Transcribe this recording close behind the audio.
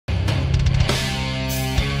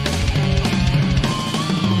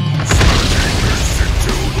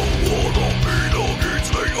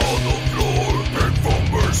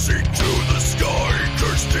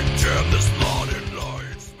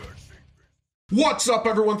What's up,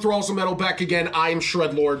 everyone? Thralls of Metal back again. I am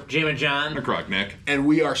Shredlord. Jammin, John. Necrotic, Nick. And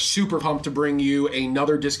we are super pumped to bring you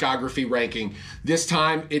another discography ranking. This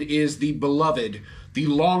time it is the beloved, the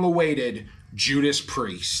long-awaited Judas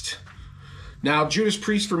Priest. Now, Judas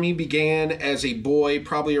Priest for me began as a boy,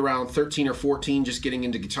 probably around 13 or 14, just getting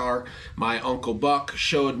into guitar. My Uncle Buck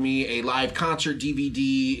showed me a live concert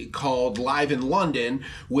DVD called Live in London,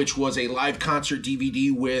 which was a live concert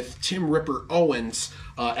DVD with Tim Ripper Owens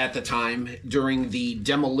at the time during the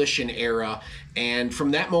Demolition era. And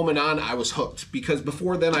from that moment on, I was hooked, because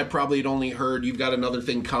before then I probably had only heard You've Got Another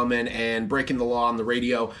Thing Coming and Breaking the Law on the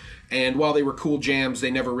radio. And while they were cool jams,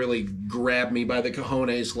 they never really grabbed me by the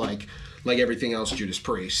cojones like everything else Judas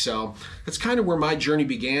Priest. So that's kind of where my journey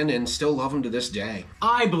began, and still love him to this day.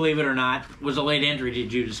 I, believe it or not, was a late entry to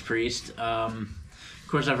Judas Priest.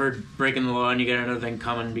 Of course, I've heard Breaking the Law and You Got Another Thing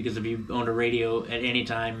Coming, because if you owned a radio at any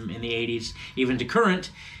time in the 80s, even to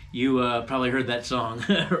current, you probably heard that song,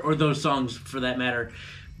 or those songs for that matter.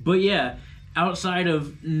 But yeah, outside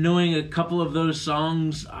of knowing a couple of those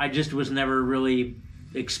songs, I just was never really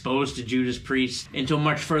exposed to Judas Priest until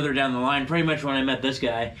much further down the line, pretty much when I met this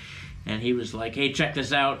guy. And he was like, hey, check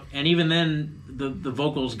this out. And even then, the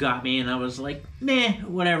vocals got me, and I was like, meh,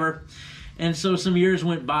 whatever. And so some years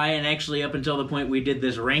went by, and actually up until the point we did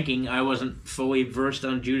this ranking, I wasn't fully versed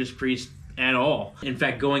on Judas Priest at all. In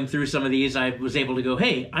fact, going through some of these, I was able to go,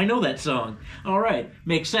 hey, I know that song. All right,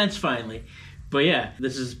 makes sense finally. But yeah,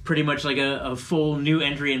 this is pretty much like a full new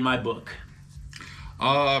entry in my book.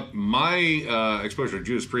 My exposure to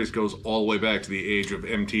Judas Priest goes all the way back to the age of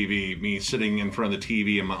MTV. Me sitting in front of the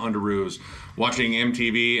TV in my underoos, watching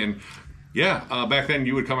MTV, and yeah, back then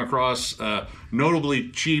you would come across notably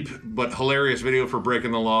cheap but hilarious video for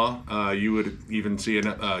Breaking the Law. You would even see You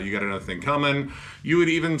Got Another Thing Coming. You would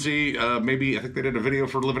even see maybe, I think they did a video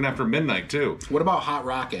for Living After Midnight too. What about Hot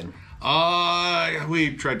Rockin'?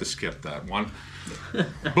 We tried to skip that one,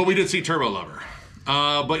 but we did see Turbo Lover.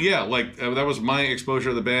 But yeah, like that was my exposure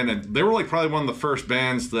to the band, and they were like probably one of the first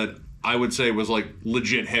bands that I would say was like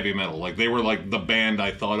legit heavy metal. Like they were like the band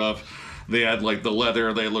I thought of. They had like the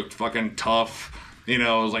leather, they looked fucking tough. You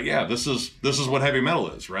know, I was like, yeah, this is what heavy metal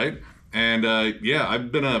is, right? And yeah,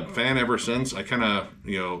 I've been a fan ever since. I kind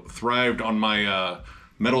of thrived on my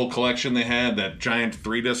metal collection they had, that giant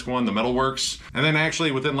 3-disc one, the Metalworks, and then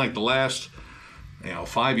actually within like the last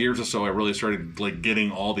 5 years or so, I really started like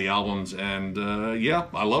getting all the albums, and yeah,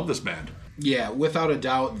 I love this band. Yeah, without a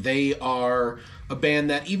doubt, they are a band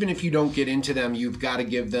that even if you don't get into them, you've got to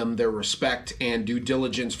give them their respect and due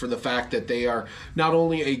diligence for the fact that they are not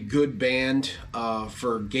only a good band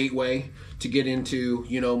for gateway to get into,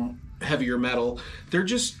 heavier metal, they're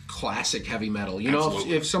just classic heavy metal.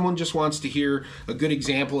 If someone just wants to hear a good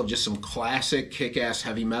example of just some classic kick-ass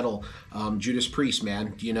heavy metal, Judas Priest,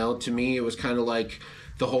 man. To me it was kind of like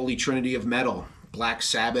the holy trinity of metal: Black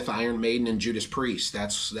Sabbath, Iron Maiden, and Judas Priest.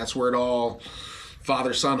 That's where it all,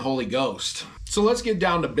 Father, Son, Holy Ghost. So let's get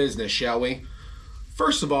down to business, shall we?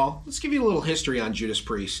 First of all, let's give you a little history on Judas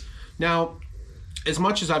Priest. Now, as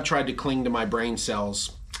much as I've tried to cling to my brain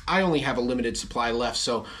cells, I only have a limited supply left,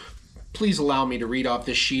 so please allow me to read off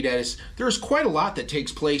this sheet, as there's quite a lot that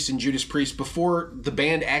takes place in Judas Priest before the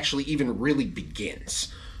band actually even really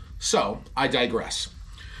begins. So, I digress.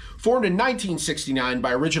 Formed in 1969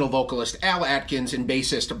 by original vocalist Al Atkins and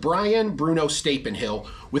bassist Brian Bruno Stapenhill,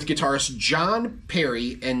 with guitarist John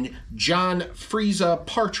Perry and John Frieza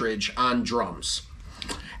Partridge on drums.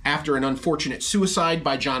 After an unfortunate suicide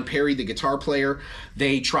by John Perry, the guitar player,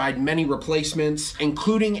 they tried many replacements,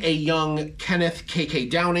 including a young Kenneth K.K.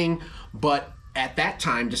 Downing, but at that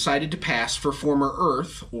time decided to pass for former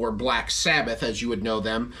Earth, or Black Sabbath as you would know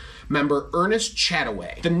them, member Ernest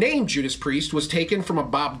Chataway. The name Judas Priest was taken from a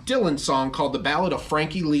Bob Dylan song called The Ballad of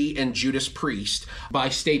Frankie Lee and Judas Priest by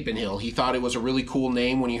Stapenhill. He thought it was a really cool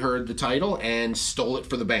name when he heard the title and stole it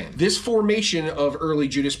for the band. This formation of early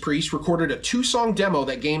Judas Priest recorded a 2-song demo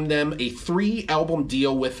that gave them a 3-album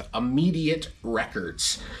deal with Immediate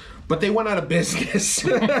Records. But they went out of business.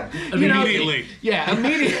 Immediately.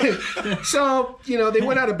 Immediately. So, they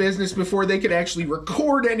went out of business before they could actually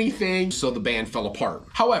record anything, so the band fell apart.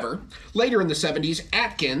 However, later in the 70s,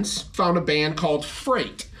 Atkins found a band called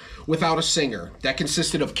Freight, without a singer, that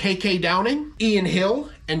consisted of K.K. Downing, Ian Hill,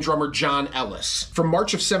 and drummer John Ellis. From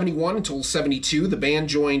March of 71 until 72, the band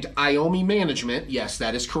joined Iommi Management. Yes,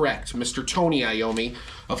 that is correct. Mr. Tony Iommi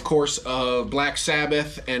Of course, Black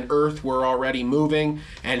Sabbath and Earth were already moving,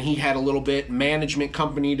 and he had a little bit management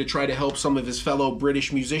company to try to help some of his fellow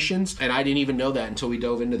British musicians, and I didn't even know that until we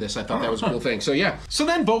dove into this. I thought that was a cool thing. So yeah. So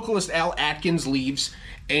then vocalist Al Atkins leaves,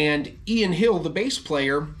 and Ian Hill, the bass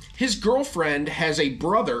player, his girlfriend has a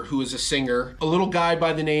brother who is a singer, a little guy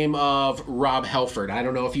by the name of Rob Halford. I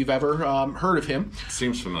don't know if you've ever heard of him.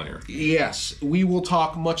 Seems familiar. Yes, we will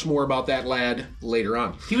talk much more about that lad later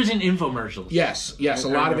on. He was in infomercials. Yes, a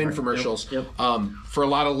lot of infomercials. Yep. For a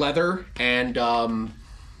lot of leather and bald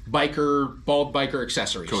biker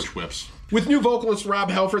accessories. Coach whips. With new vocalist Rob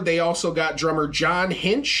Halford, they also got drummer John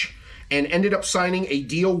Hinch and ended up signing a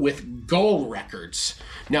deal with Gull Records.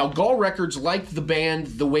 Now, Gull Records liked the band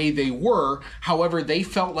the way they were, however, they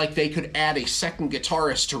felt like they could add a second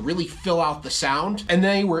guitarist to really fill out the sound, and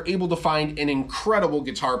they were able to find an incredible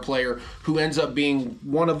guitar player who ends up being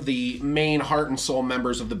one of the main heart and soul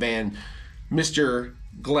members of the band, Mr.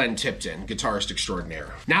 Glenn Tipton, guitarist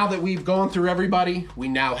extraordinaire. Now that we've gone through everybody, we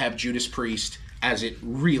now have Judas Priest as it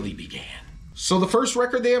really began. So the first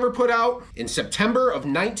record they ever put out, in September of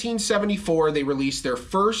 1974, they released their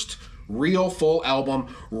first real full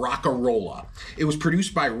album, Rock-a-Rolla. It was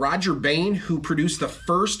produced by Roger Bain, who produced the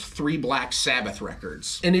first 3 Black Sabbath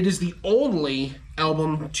records. And it is the only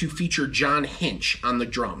album to feature John Hinch on the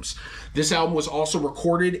drums. This album was also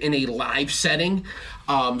recorded in a live setting.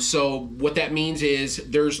 So what that means is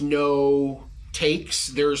there's no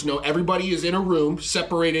takes, everybody is in a room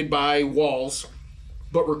separated by walls,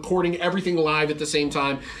 but recording everything live at the same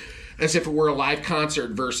time, as if it were a live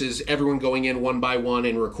concert versus everyone going in one by one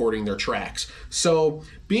and recording their tracks. So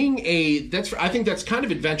I think that's kind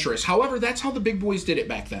of adventurous. However, that's how the big boys did it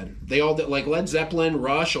back then. They all did, like Led Zeppelin,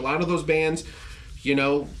 Rush, a lot of those bands.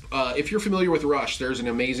 If you're familiar with Rush, there's an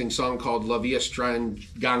amazing song called La Via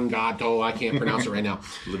Strangiato. I can't pronounce it right now.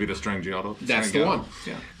 La Via Strangiato. That's the one.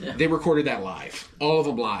 Yeah. They recorded that live. All of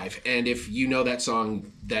them live. And if you know that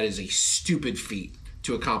song, that is a stupid feat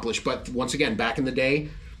to accomplish. But once again, back in the day,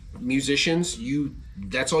 musicians,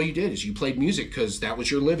 that's all you did is you played music because that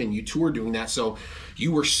was your living. You toured doing that. So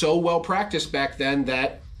you were so well practiced back then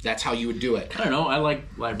that's how you would do it. I don't know. I like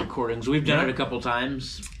live recordings. We've done it a couple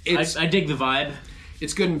times. I dig the vibe.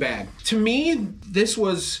 It's good and bad. To me, this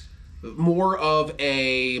was more of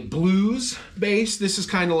a blues base. This is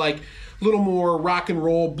kind of like a little more rock and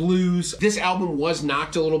roll blues. This album was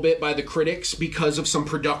knocked a little bit by the critics because of some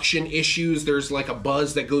production issues. There's like a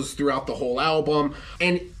buzz that goes throughout the whole album.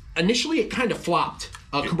 And initially it kind of flopped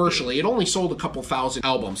commercially. It only sold a couple thousand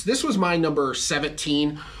albums. This was my number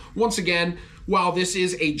 17. Once again, while this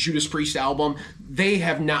is a Judas Priest album, they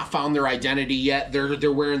have not found their identity yet.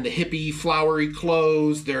 They're wearing the hippie, flowery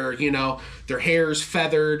clothes. Their hair's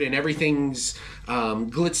feathered and everything's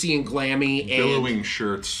glitzy and glammy. Billowing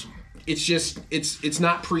shirts. It's just it's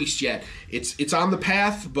not Priest yet. It's on the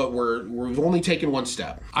path, but we've only taken one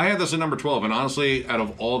step. I had this at number 12, and honestly, out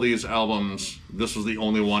of all these albums, this was the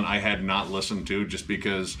only one I had not listened to, just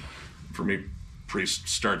because, for me, Priest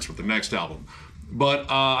starts with the next album. But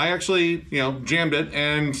I actually, jammed it,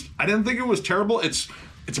 and I didn't think it was terrible. It's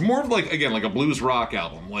more of like a blues rock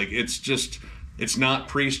album. Like it's not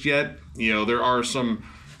Priest yet. There are some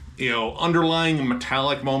underlying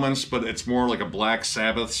metallic moments, but it's more like a Black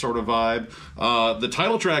Sabbath sort of vibe. The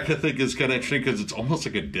title track, I think, is kind of interesting because it's almost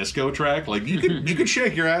like a disco track. Like you could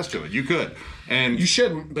shake your ass to it. You could. And you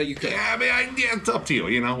shouldn't, but you could. Yeah, I mean, it's up to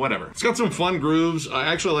you. Whatever. It's got some fun grooves. I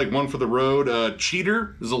actually like One for the Road.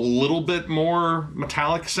 Cheater is a little bit more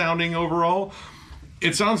metallic sounding overall.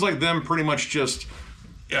 It sounds like them pretty much just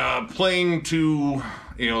playing to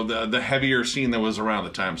the heavier scene that was around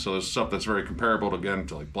the time. So there's stuff that's very comparable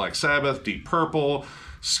to like Black Sabbath, Deep Purple,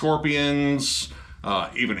 Scorpions,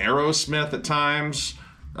 even Aerosmith at times.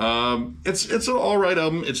 It's an all right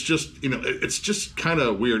album. It's just it's just kind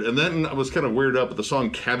of weird. And then I was kind of weirded out with the song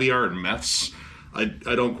Caviar and Meths. I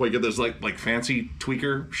don't quite get this like fancy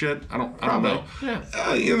tweaker shit. I don't know. Yeah.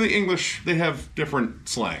 The English, they have different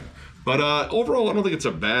slang. But overall, I don't think it's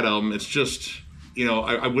a bad album. It's just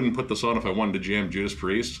I wouldn't put this on if I wanted to jam Judas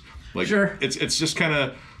Priest. Like, sure. It's just kind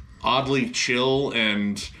of oddly chill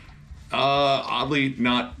and oddly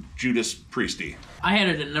not Judas Priesty. I had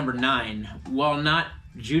it at number 9. While not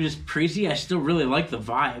Judas Priesty, I still really like the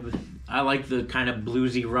vibe. I like the kind of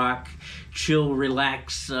bluesy rock, chill,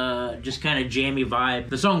 relax, just kind of jammy vibe.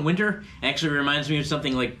 The song Winter actually reminds me of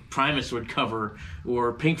something like Primus would cover,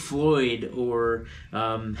 or Pink Floyd, or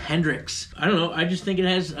Hendrix. I don't know, I just think it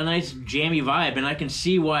has a nice jammy vibe, and I can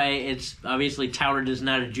see why it's obviously touted as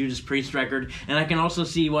not a Judas Priest record, and I can also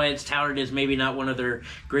see why it's touted as maybe not one of their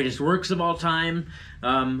greatest works of all time.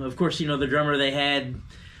 Of course, the drummer they had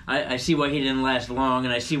I see why he didn't last long,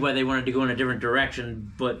 and I see why they wanted to go in a different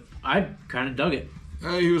direction, but I kind of dug it.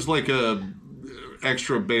 He was like a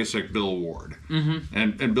extra basic Bill Ward.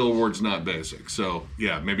 Mm-hmm. And Bill Ward's not basic, so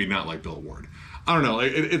yeah, maybe not like Bill Ward. I don't know.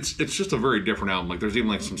 It's just a very different album. Like there's even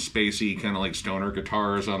like some spacey kind of like stoner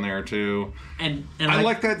guitars on there too. And I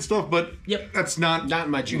like that stuff, but that's not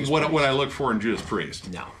my Judas what Priest. I look for in Judas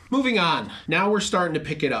Priest. No. Moving on. Now we're starting to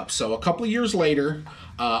pick it up. So a couple of years later,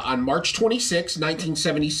 on March 26,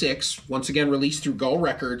 1976, once again released through Gull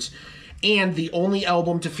Records, and the only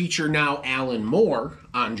album to feature now Alan Moore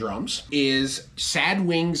on drums, is Sad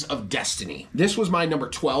Wings of Destiny. This was my number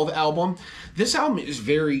 12 album. This album is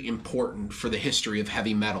very important for the history of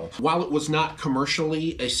heavy metal. While it was not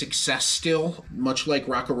commercially a success still, much like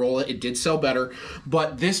Rock-A-Rolla, it did sell better,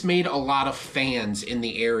 but this made a lot of fans in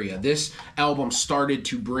the area. This album started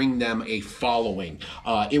to bring them a following.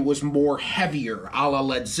 It was more heavier, a la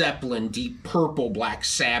Led Zeppelin, Deep Purple, Black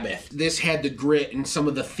Sabbath. This had the grit and some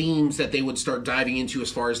of the themes that they would start diving into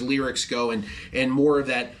as far as lyrics go, and more of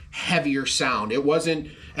that heavier sound. It wasn't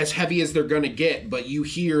as heavy as they're going to get, but you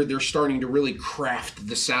hear they're starting to really craft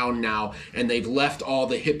the sound now, and they've left all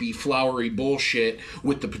the hippie, flowery bullshit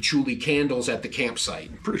with the patchouli candles at the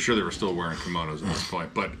campsite. Pretty sure they were still wearing kimonos at this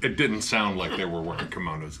point, but it didn't sound like they were wearing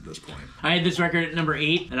kimonos at this point. I had this record at number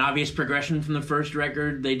 8, an obvious progression from the first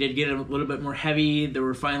record. They did get a little bit more heavy. There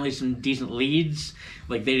were finally some decent leads,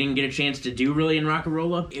 like they didn't get a chance to do really in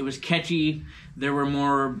Rock-A-Rolla. It was catchy. There were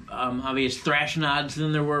more obvious thrash nods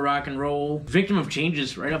than there were rock and roll. Victim of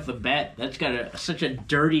Changes right off the bat. That's got such a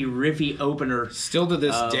dirty, riffy opener. Still to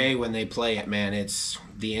this day when they play it, man, it's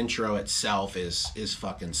the intro itself is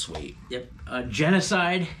fucking sweet. Yep.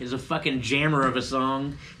 Genocide is a fucking jammer of a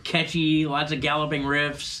song. Catchy, lots of galloping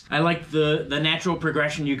riffs. I like the natural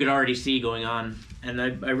progression you could already see going on. And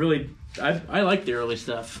I like the early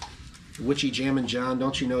stuff. Witchy Jammin' John,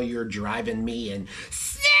 don't you know you're driving me and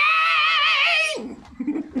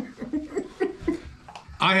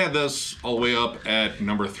I had this all the way up at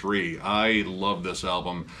number 3. I love this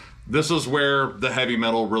album. This is where the heavy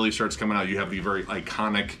metal really starts coming out. You have the very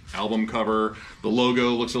iconic album cover. The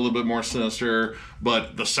logo looks a little bit more sinister,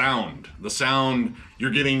 but the sound,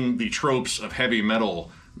 you're getting the tropes of heavy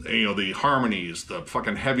metal. You know, the harmonies, the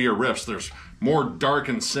fucking heavier riffs. There's more dark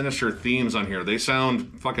and sinister themes on here. They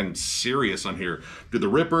sound fucking serious on here. Do the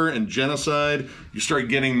Ripper and Genocide, you start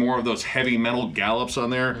getting more of those heavy metal gallops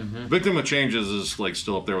on there. Mm-hmm. Victim of Changes is like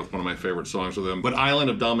still up there with one of my favorite songs with them. But Island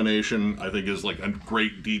of Domination, I think, is like a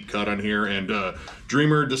great deep cut on here. And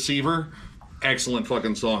Dreamer Deceiver, excellent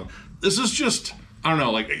fucking song. This is just, I don't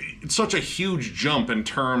know, like, it's such a huge jump in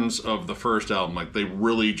terms of the first album. Like, they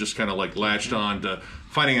really just kind of like latched on to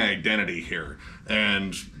finding an identity here,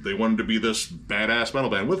 and they wanted to be this badass metal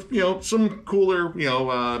band with, you know, some cooler, you know,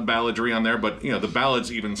 balladry on there, but, you know, the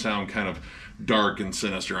ballads even sound kind of dark and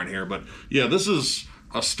sinister on here. But yeah, this is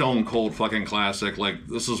a stone cold fucking classic. Like,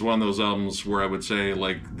 this is one of those albums where I would say,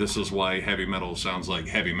 like, this is why heavy metal sounds like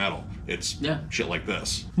heavy metal. It's shit like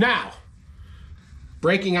this. Now,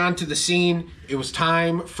 breaking onto the scene, it was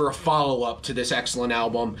time for a follow-up to this excellent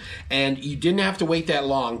album, and you didn't have to wait that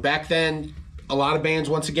long. Back then, a lot of bands,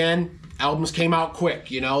 once again, albums came out quick,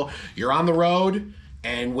 you know? You're on the road,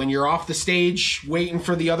 and when you're off the stage waiting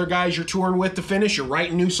for the other guys you're touring with to finish, you're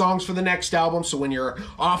writing new songs for the next album, so when you're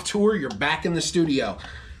off tour, you're back in the studio.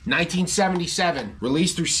 1977,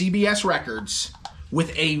 released through CBS Records,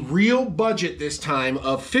 with a real budget this time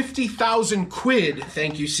of 50,000 quid,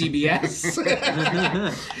 thank you CBS.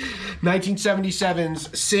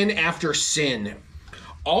 1977's Sin After Sin.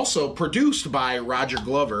 Also produced by Roger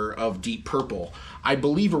Glover of Deep Purple. I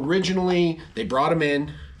believe originally they brought him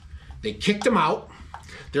in, they kicked him out.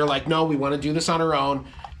 They're like, no, we want to do this on our own.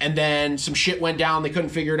 And then some shit went down, they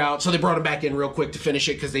couldn't figure it out, so they brought him back in real quick to finish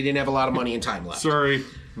it because they didn't have a lot of money and time left. Sorry.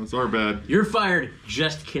 That's our bad. You're fired.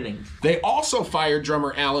 Just kidding. They also fired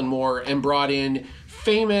drummer Alan Moore and brought in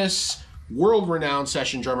famous, world-renowned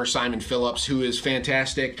session drummer Simon Phillips, who is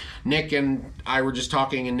fantastic. Nick and I were just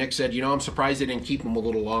talking, and Nick said, you know, I'm surprised they didn't keep him a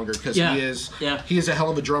little longer because he is a hell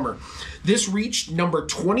of a drummer. This reached number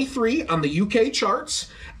 23 on the UK charts,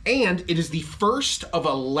 and it is the first of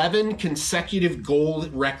 11 consecutive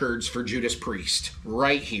gold records for Judas Priest,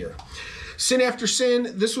 right here. Sin After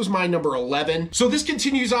Sin, this was my number 11. So this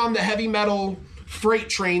continues on the heavy metal freight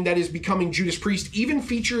train that is becoming Judas Priest. Even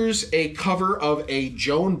features a cover of a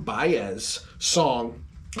Joan Baez song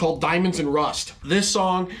called Diamonds and Rust. This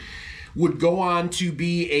song would go on to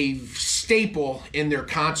be a staple in their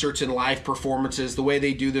concerts and live performances. The way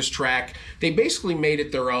they do this track, they basically made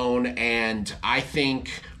it their own, and I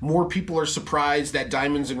think more people are surprised that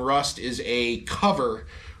Diamonds and Rust is a cover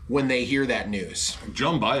when they hear that news.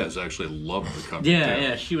 Joan Baez actually loved the cover. Yeah, too.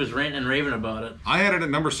 yeah, she was ranting and raving about it. I had it at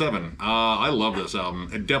number 7. I love this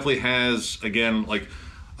album. It definitely has, again, like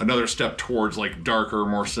another step towards like darker,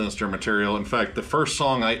 more sinister material. In fact, the first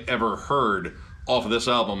song I ever heard off of this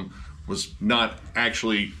album was not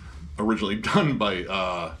actually originally done by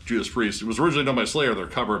Judas Priest. It was originally done by Slayer, their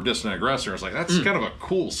cover of Distant Aggressor. I was like, that's kind of a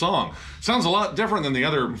cool song. Sounds a lot different than the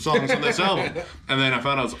other songs on this album. And then I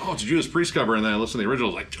found out, it's a Judas Priest cover, and then I listened to the original.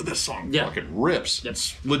 I was like, dude, this song fucking rips. Yep.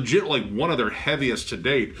 It's legit like one of their heaviest to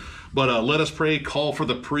date. But Let Us Pray, Call for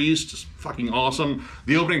the Priest is fucking awesome.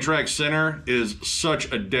 The opening track, Sinner, is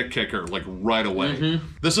such a dick kicker, like right away.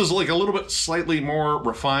 This is like a little bit slightly more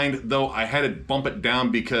refined, though I had to bump it down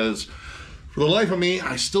because for the life of me,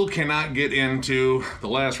 I still cannot get into The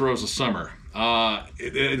Last Rose of Summer.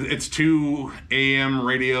 It's 2 AM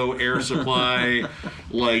radio air supply.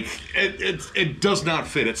 Like, it does not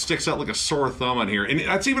fit. It sticks out like a sore thumb on here. And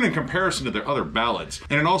that's even in comparison to their other ballads.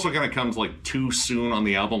 And it also kind of comes like too soon on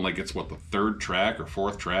the album. Like it's the 3rd track or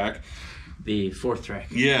 4th track? The 4th track.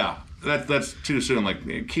 Yeah. That's too soon.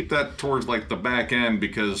 Like, keep that towards like the back end,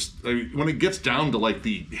 because when it gets down to like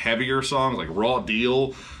the heavier songs, like Raw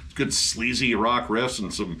Deal, good sleazy rock riffs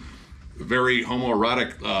and some very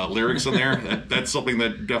homoerotic lyrics in there. That's something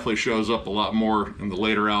that definitely shows up a lot more in the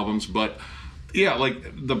later albums. But yeah,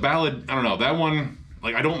 like the ballad, I don't know, that one,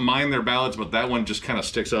 like I don't mind their ballads, but that one just kind of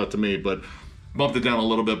sticks out to me. But bumped it down a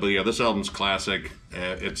little bit. But yeah, this album's classic.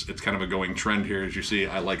 It's kind of a going trend here, as you see.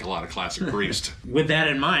 I like a lot of classic Priest. With that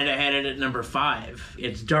in mind, I had it at number 5.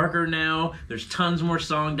 It's darker now. There's tons more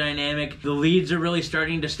song dynamic. The leads are really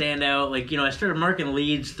starting to stand out. Like, I started marking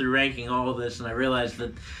leads through ranking all of this, and I realized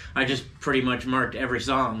that I just pretty much marked every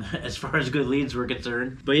song as far as good leads were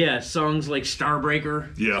concerned. But yeah, songs like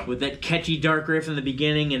Starbreaker, with that catchy dark riff in the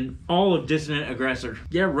beginning, and all of Dissonant Aggressor.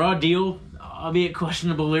 Yeah, Raw Deal, albeit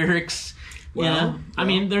questionable lyrics. Well, I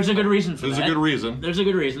mean, there's a good reason for that. There's a good reason. There's a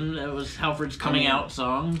good reason. That was Halford's coming out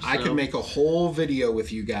song. So. I could make a whole video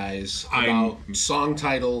with you guys about song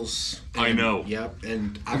titles. I know. Yep,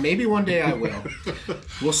 and maybe one day I will.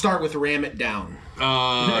 We'll start with Ram It Down.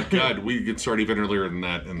 God, we could start even earlier than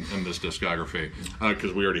that in this discography,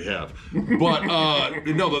 because we already have. But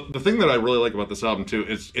no, the thing that I really like about this album too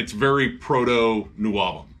is it's very proto new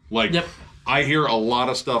album. Like, I hear a lot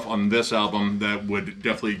of stuff on this album that would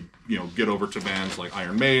definitely get over to bands like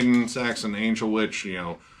Iron Maiden, Saxon, Angel Witch,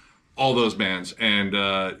 all those bands. And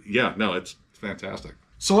it's fantastic.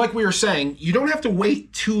 So like we were saying, you don't have to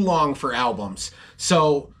wait too long for albums.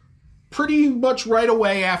 So pretty much right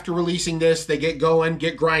away after releasing this, they get going,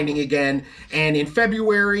 get grinding again. And in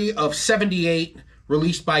February of '78,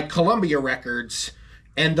 released by Columbia Records,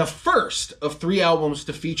 and the first of 3 albums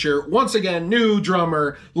to feature, once again, new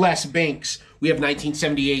drummer Les Binks. We have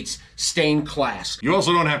 1978's Stained Class. You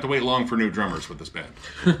also don't have to wait long for new drummers with this band.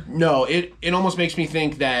 No, it almost makes me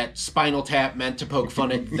think that Spinal Tap meant to poke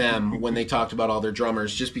fun at them when they talked about all their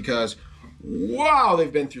drummers, just because, wow,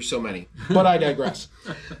 they've been through so many. But I digress.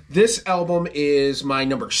 This album is my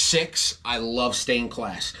number 6. I love Stained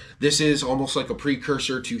Class. This is almost like a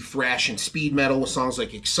precursor to thrash and speed metal with songs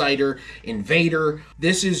like Exciter, Invader.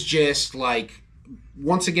 This is just like,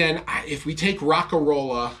 once again, if we take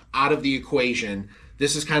Rockarola out of the equation,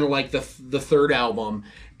 this is kind of like the 3rd album,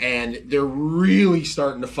 and they're really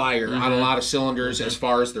starting to fire on a lot of cylinders as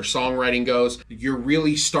far as their songwriting goes. You're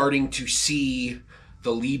really starting to see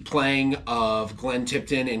the lead playing of Glenn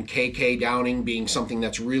Tipton and KK Downing being something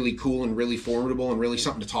that's really cool and really formidable and really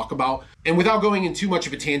something to talk about. And without going in too much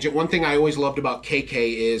of a tangent, one thing I always loved about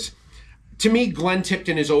KK is, to me, Glenn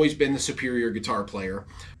Tipton has always been the superior guitar player.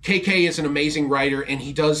 KK is an amazing writer, and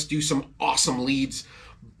he does do some awesome leads.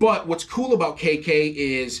 But what's cool about KK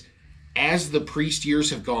is, as the Priest years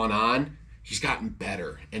have gone on, he's gotten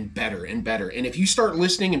better and better and better. And if you start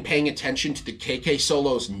listening and paying attention to the KK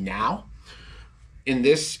solos now, in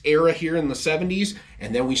this era here in the 70s,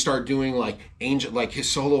 and then we start doing like his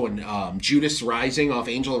solo and Judas Rising off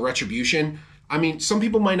Angel of Retribution, I mean, some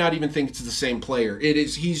people might not even think it's the same player. It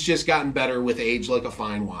is. He's just gotten better with age, like a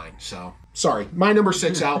fine wine. So, sorry. My number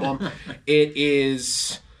 6 album. It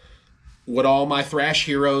is what all my thrash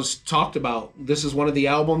heroes talked about. This is one of the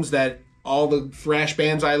albums that all the thrash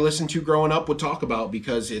bands I listened to growing up would talk about,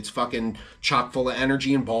 because it's fucking chock full of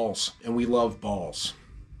energy and balls, and we love balls.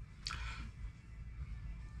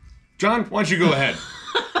 John, why don't you go ahead?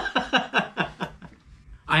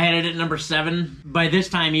 I had it at number 7. By this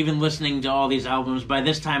time, even listening to all these albums, by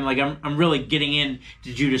this time, like I'm really getting into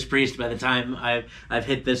Judas Priest by the time I've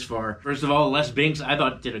hit this far. First of all, Les Binks, I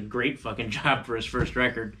thought did a great fucking job for his first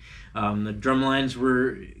record. The drum lines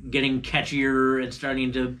were getting catchier and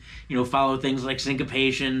starting to, follow things like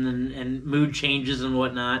syncopation and mood changes and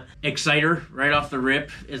whatnot. Exciter, right off the rip,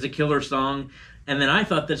 is a killer song. And then I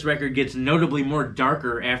thought this record gets notably more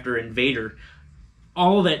darker after Invader.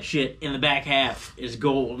 All that shit in the back half is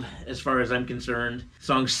gold, as far as I'm concerned.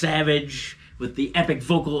 Song Savage, with the epic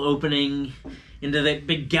vocal opening, into that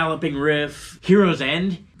big galloping riff. Hero's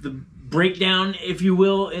End, the breakdown, if you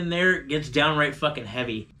will, in there gets downright fucking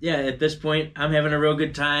heavy. Yeah, at this point, I'm having a real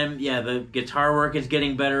good time. Yeah, the guitar work is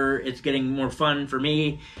getting better. It's getting more fun for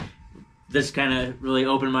me. This kind of really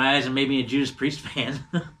opened my eyes and made me a Judas Priest fan.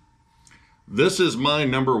 This is my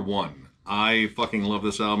number 1. I fucking love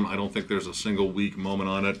this album. I don't think there's a single weak moment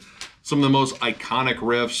on it. Some of the most iconic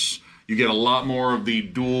riffs. You get a lot more of the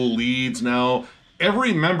dual leads now.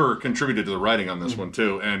 Every member contributed to the writing on this one,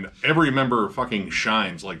 too. And every member fucking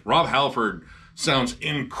shines. Like, Rob Halford sounds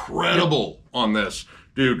incredible on this.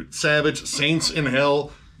 Dude, Savage, Saints in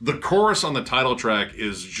Hell. The chorus on the title track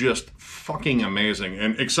is just fucking amazing.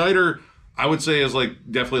 And Exciter, I would say, is like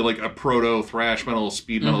definitely like a proto thrash metal,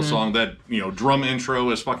 speed metal song. That, drum intro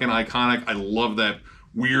is fucking iconic. I love that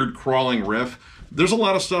weird crawling riff. There's a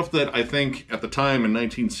lot of stuff that I think at the time in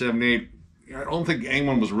 1978, I don't think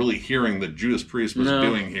anyone was really hearing that Judas Priest was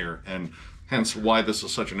doing here, and hence why this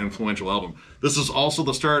is such an influential album. This is also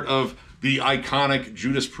the start of the iconic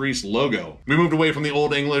Judas Priest logo. We moved away from the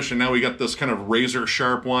Old English, and now we got this kind of razor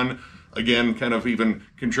sharp one. Again, kind of even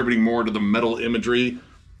contributing more to the metal imagery.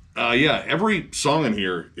 Yeah, every song in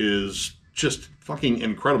here is just fucking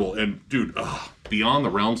incredible. And dude, Beyond the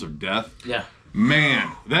Realms of Death. Yeah.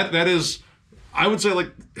 Man, that is, I would say,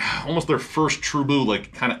 like almost their first true blue,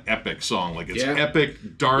 like kind of epic song. Like it's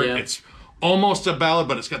epic, dark. Yeah. It's almost a ballad,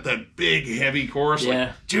 but it's got that big, heavy chorus. Yeah.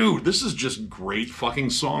 Like, dude, this is just great fucking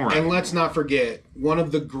songwriting. And let's not forget, one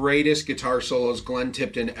of the greatest guitar solos Glenn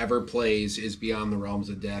Tipton ever plays is Beyond the Realms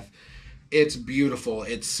of Death. It's beautiful.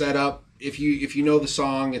 It's set up. If you know the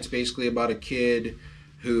song, it's basically about a kid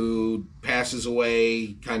who passes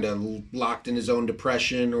away, kind of locked in his own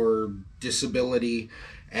depression or disability,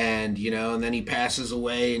 and and then he passes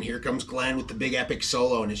away, and here comes Glenn with the big epic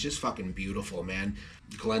solo, and it's just fucking beautiful, man.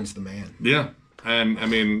 Glenn's the man. Yeah, and I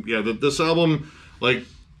mean, this album, like,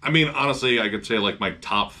 I mean, honestly, I could say like my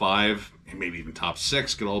top 5 and maybe even top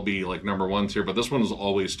 6 could all be like number 1s here, but this one has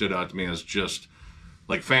always stood out to me as just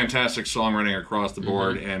like fantastic songwriting across the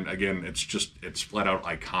board, and again, it's flat out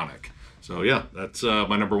iconic. So yeah, that's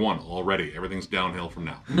my number 1 already. Everything's downhill from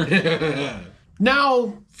now.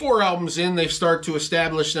 Now, 4 albums in, they start to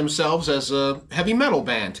establish themselves as a heavy metal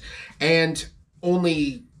band, and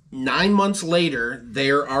only 9 months later,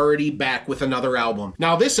 they're already back with another album.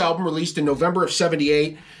 Now, this album, released in November of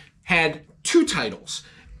 '78, had 2 titles.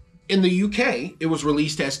 In the UK, it was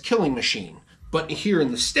released as Killing Machine. But here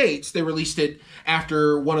in the States, they released it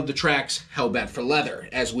after one of the tracks, Hellbent for Leather,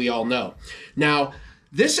 as we all know. Now,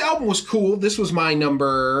 this album was cool. This was my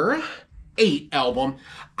number 8 album.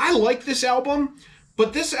 I like this album,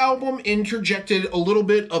 but this album interjected a little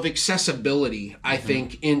bit of accessibility, I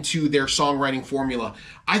think, into their songwriting formula.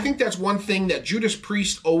 I think that's one thing that Judas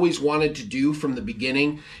Priest always wanted to do from the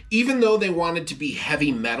beginning. Even though they wanted to be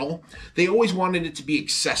heavy metal, they always wanted it to be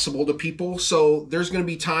accessible to people. So there's going to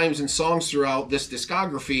be times and songs throughout this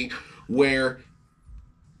discography where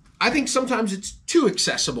I think sometimes it's too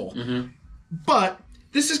accessible. But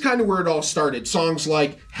this is kind of where it all started. Songs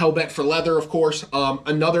like Hellbent for Leather, of course.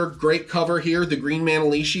 Another great cover here, the Green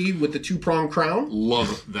Manalishi with the 2-pronged crown.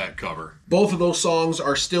 Love that cover. Both of those songs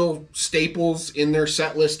are still staples in their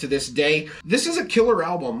set list to this day. This is a killer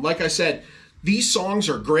album. Like I said, these songs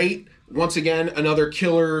are great. Once again, another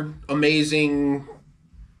killer, amazing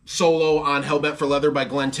solo on Hellbent for Leather by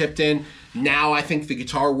Glenn Tipton. Now I think the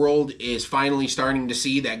guitar world is finally starting to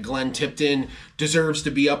see that Glenn Tipton deserves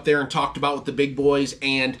to be up there and talked about with the big boys,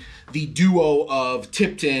 and the duo of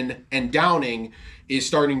Tipton and Downing is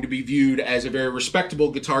starting to be viewed as a very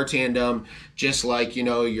respectable guitar tandem, just like,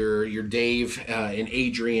 your Dave and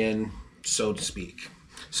Adrian, so to speak.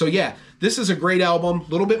 So yeah, this is a great album. A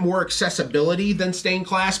little bit more accessibility than Stained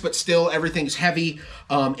Class, but still everything's heavy,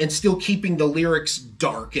 and still keeping the lyrics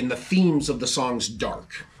dark and the themes of the songs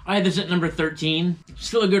dark. I had this at number 13.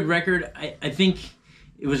 Still a good record. I think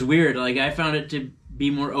it was weird. Like, I found it to be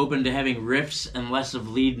more open to having riffs and less of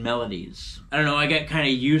lead melodies. I don't know, I got kind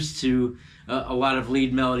of used to a lot of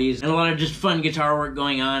lead melodies and a lot of just fun guitar work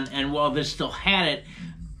going on, and while this still had it,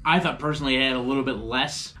 I thought personally it had a little bit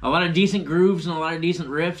less. A lot of decent grooves and a lot of decent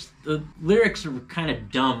riffs. The lyrics are kind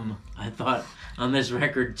of dumb, I thought, on this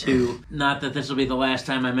record too. Not that this will be the last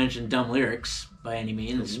time I mention dumb lyrics by any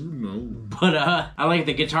means. No. But I like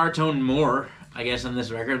the guitar tone more, I guess, on this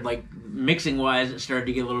record. Like, mixing-wise, it started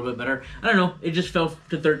to get a little bit better. I don't know. It just fell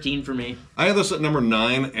to 13 for me. I have this at number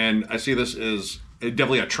 9, and I see this as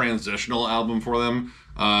definitely a transitional album for them.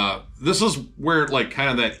 This is where, like, kind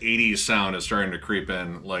of that 80s sound is starting to creep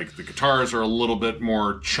in. Like, the guitars are a little bit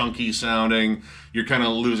more chunky sounding. You're kind of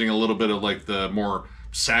losing a little bit of, like, the more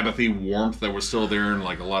Sabbathy warmth that was still there in,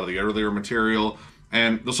 like, a lot of the earlier material.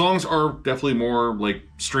 And the songs are definitely more, like,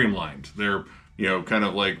 streamlined. They're, you know, kind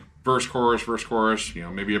of like verse, chorus, you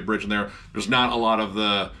know, maybe a bridge in there. There's not a lot of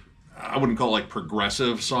the, I wouldn't call it, like,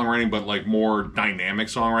 progressive songwriting, but, like, more dynamic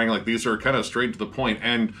songwriting. Like, these are kind of straight to the point.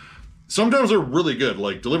 And sometimes they're really good,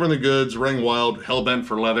 like Delivering the Goods, Running Wild, Hellbent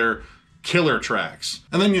for Leather, killer tracks.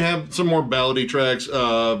 And then you have some more ballady tracks.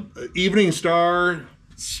 Evening Star,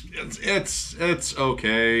 it's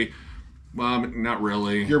okay. Not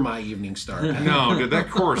really. You're my evening star. No, dude, that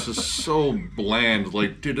chorus is so bland.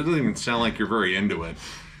 Like, dude, it doesn't even sound like you're very into it.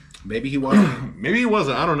 Maybe he wasn't. Maybe he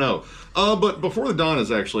wasn't. I don't know. But Before the Dawn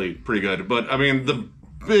is actually pretty good. But, I mean, the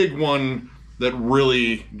big one that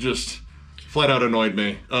really just flat out annoyed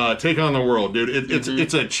me. Take on the World, dude.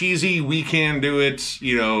 It's a cheesy, we can do it,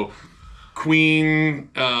 you know, Queen,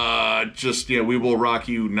 We Will Rock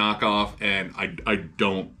You knockoff, and I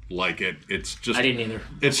don't like it. It's just, I didn't either.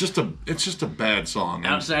 It's just a bad song.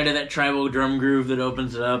 Outside of that tribal drum groove that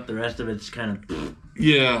opens it up, the rest of it's kind of...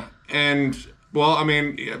 Yeah, and, well, I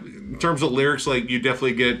mean, in terms of lyrics, like, you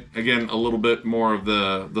definitely get, again, a little bit more of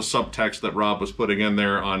the subtext that Rob was putting in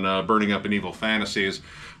there on Burning Up in Evil Fantasies.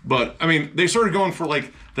 But, I mean, they started going for,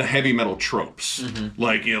 like, the heavy metal tropes. Mm-hmm.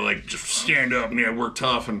 Like, you know, like, just stand up and, yeah, we're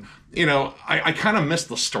tough. And, you know, I kind of missed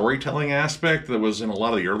the storytelling aspect that was in a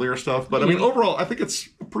lot of the earlier stuff. But, I mean, overall, I think it's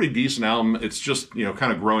a pretty decent album. It's just, you know,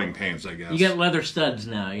 kind of growing pains, I guess. You got leather studs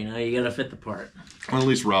now, you know, you got to fit the part. Well, at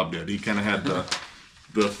least Rob did. He kind of had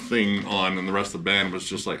the thing on, and the rest of the band was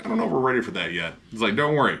just like, I don't know if we're ready for that yet. It's like,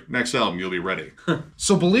 don't worry, next album, you'll be ready.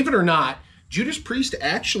 So, believe it or not, Judas Priest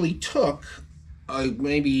actually took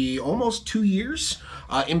maybe almost 2 years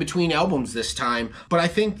in between albums this time, but I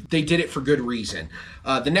think they did it for good reason.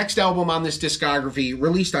 The next album on this discography,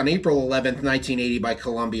 released on April 11th, 1980 by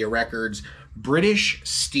Columbia Records, British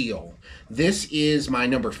Steel. This is my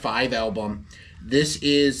number 5 album. This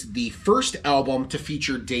is the first album to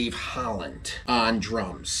feature Dave Holland on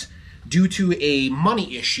drums due to a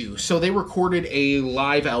money issue. So they recorded a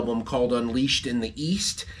live album called Unleashed in the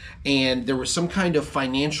East, and there was some kind of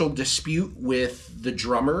financial dispute with the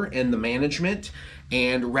drummer and the management,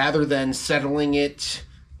 and rather than settling it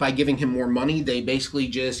by giving him more money, they basically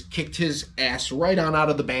just kicked his ass right on out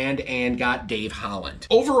of the band and got Dave Holland.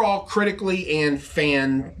 Overall, critically and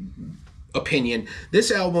fan opinion, this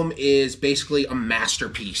album is basically a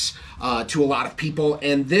masterpiece to a lot of people,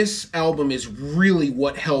 and this album is really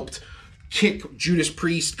what helped kick Judas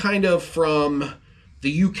Priest kind of from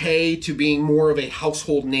the UK to being more of a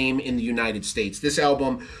household name in the United States. This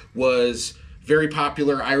album was very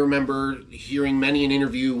popular. I remember hearing many an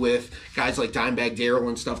interview with guys like Dimebag Darrell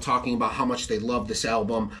and stuff talking about how much they love this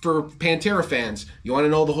album. For Pantera fans, you want to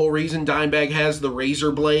know the whole reason Dimebag has the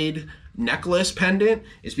razor blade necklace pendant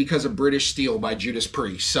is because of British Steel by Judas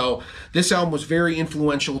Priest. So this album was very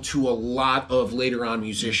influential to a lot of later on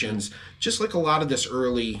musicians, just like a lot of this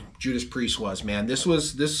early Judas Priest was, man. This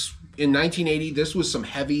in 1980, this was some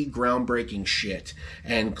heavy, groundbreaking shit.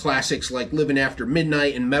 And classics like Living After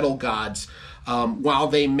Midnight and Metal Gods, while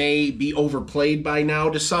they may be overplayed by now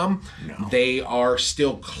to some, they are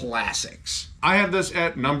still classics. I have this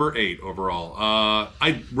at number 8 overall.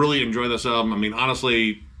 I really enjoy this album. I mean,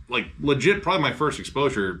 honestly, like, legit, probably my first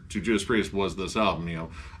exposure to Judas Priest was this album. You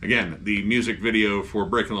know, again, the music video for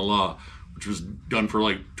Breaking the Law, which was done for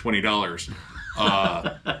like $20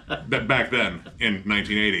 back then in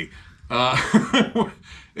 1980.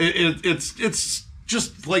 It's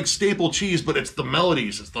just like staple cheese, but it's the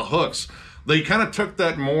melodies, it's the hooks. They kind of took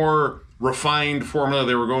that more refined formula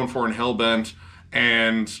they were going for in Hellbent,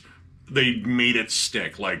 and they made it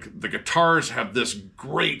stick. Like, the guitars have this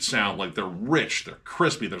great sound. Like, they're rich, they're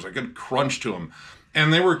crispy, there's a good crunch to them.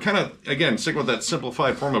 And they were kind of, again, sticking with that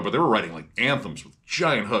simplified formula, but they were writing, like, anthems with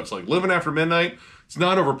giant hooks. Like, Living After Midnight, it's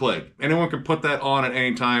not overplayed. Anyone can put that on at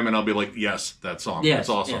any time, and I'll be like, yes, that song. Yes, that's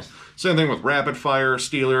awesome. yes. Same thing with Rapid Fire,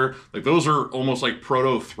 Steeler. Like, those are almost like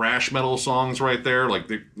proto-thrash metal songs right there. Like,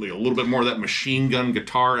 a little bit more of that machine gun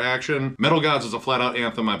guitar action. Metal Gods is a flat-out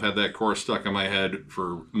anthem. I've had that chorus stuck in my head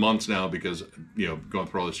for months now because, you know, going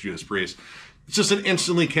through all this Judas Priest. It's just an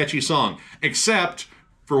instantly catchy song, except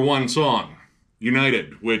for one song,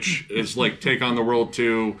 United, which is like Take on the World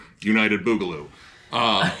 2, United Boogaloo.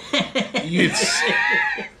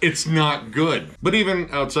 It's not good. But even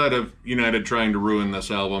outside of United trying to ruin this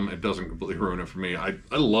album, it doesn't completely ruin it for me. I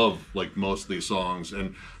love like most of these songs,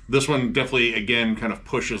 and this one definitely again kind of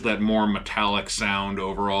pushes that more metallic sound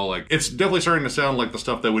overall. Like it's definitely starting to sound like the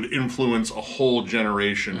stuff that would influence a whole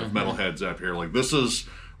generation of metalheads out here. Like this is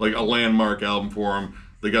like a landmark album for them.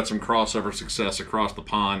 They got some crossover success across the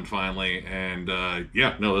pond finally, and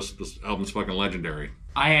this album's fucking legendary.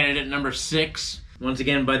 I had it at number 6. Once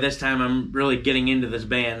again, by this time, I'm really getting into this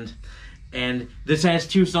band. And this has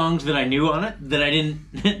 2 songs that I knew on it, that I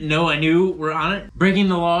didn't know I knew were on it. Breaking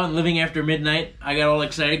the Law and Living After Midnight. I got all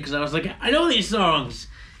excited because I was like, I know these songs!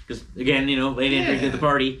 Because, again, late entry to the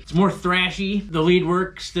party. It's more thrashy. The lead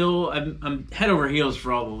work, still, I'm head over heels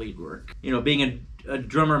for all the lead work. Being a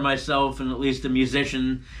drummer myself and at least a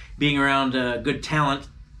musician, being around good talent,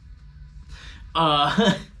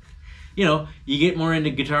 you get more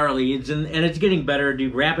into guitar leads, and it's getting better.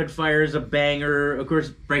 Dude, Rapid Fire is a banger. Of course,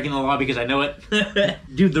 Breaking the Law because I know it.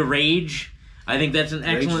 Dude, The Rage. I think that's an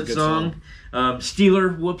excellent song.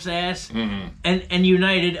 Steeler whoops ass. Mm-hmm. And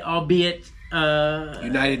United, albeit...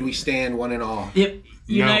 United we stand, one and all. Yep.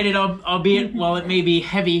 United, albeit, while it may be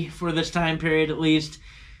heavy for this time period at least.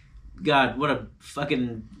 God, what a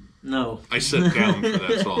fucking... No. I sit down for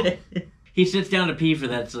that song. He sits down to pee for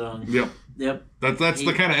that song. Yep. That's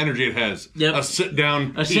the kind of energy it has. Yep. A sit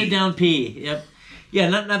down pee. A sit down pee. Yep. Yeah,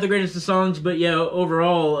 not the greatest of songs, but yeah,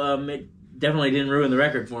 overall, it definitely didn't ruin the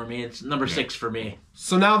record for me. It's number 6 for me.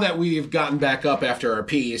 So now that we've gotten back up after our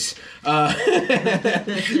pees, United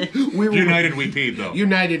we peed though.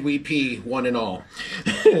 United we pee, one and all.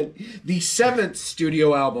 The 7th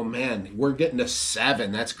studio album, man, we're getting to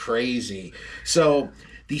 7. That's crazy. So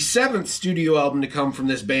the 7th studio album to come from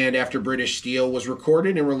this band after British Steel was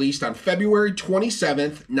recorded and released on February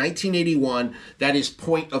 27th, 1981. That is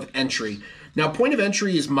Point of Entry. Now, Point of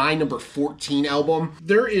Entry is my number 14 album.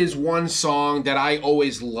 There is one song that I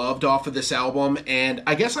always loved off of this album, and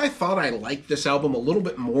I guess I thought I liked this album a little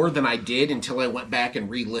bit more than I did until I went back and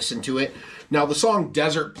re-listened to it. Now, the song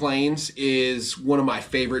Desert Plains is one of my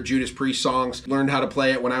favorite Judas Priest songs. Learned how to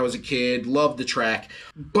play it when I was a kid. Loved the track.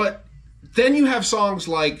 But then you have songs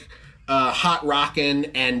like Hot Rockin'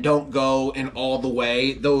 and Don't Go and All the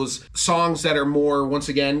Way. Those songs that are more, once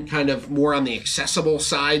again, kind of more on the accessible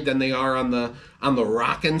side than they are on the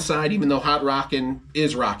rockin' side, even though Hot Rockin'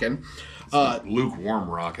 is rockin'. Lukewarm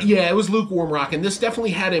rockin'. Yeah, it was lukewarm rockin'. This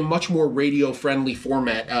definitely had a much more radio-friendly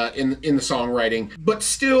format in the songwriting. But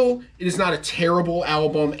still, it is not a terrible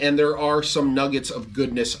album, and there are some nuggets of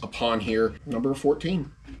goodness upon here. Number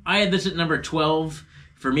 14. I had this at number 12.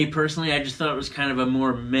 For me personally, I just thought it was kind of a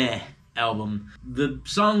more meh album. The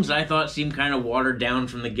songs I thought seemed kind of watered down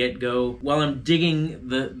from the get-go. While I'm digging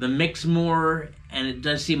the mix more, and it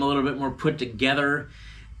does seem a little bit more put together,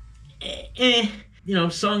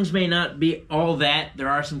 songs may not be all that. There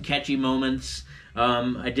are some catchy moments.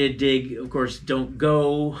 I did dig, of course, Don't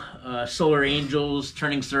Go, Solar Angels,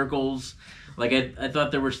 Turning Circles. Like, I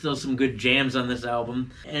thought there were still some good jams on this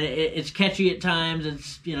album. And it's catchy at times,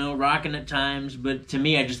 it's, rocking at times, but to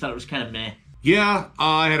me, I just thought it was kind of meh. Yeah,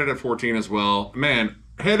 I had it at 14 as well. Man,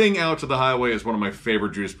 Heading Out to the Highway is one of my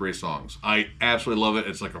favorite Judas Priest songs. I absolutely love it.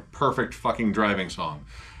 It's like a perfect fucking driving song.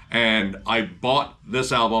 And I bought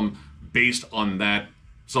this album based on that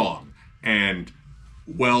song. And,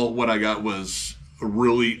 well, what I got was a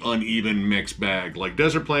really uneven mixed bag. Like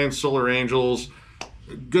Desert Plains, Solar Angels,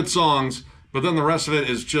 good songs, but then the rest of it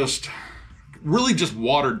is just really just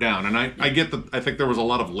watered down. And I get that. I think there was a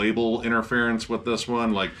lot of label interference with this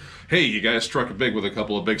one. Like, hey, you guys struck it big with a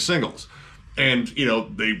couple of big singles. And,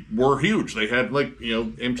 they were huge. They had,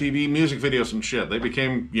 MTV music videos and shit. They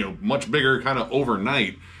became, much bigger kind of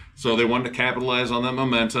overnight. So they wanted to capitalize on that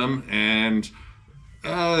momentum. And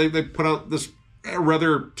they put out this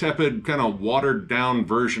rather tepid, kind of watered down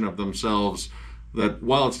version of themselves that,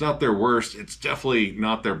 while it's not their worst, it's definitely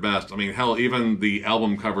not their best. I mean, hell, even the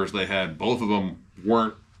album covers they had, both of them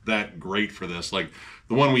weren't that great for this. Like,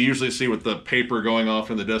 the one we usually see with the paper going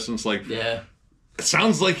off in the distance, like, yeah. It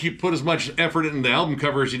sounds like you put as much effort into the album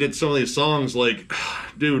cover as you did some of these songs. Like,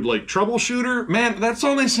 dude, like Troubleshooter, man, that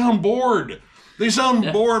song, they sound bored. They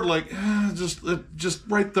sound bored, like, just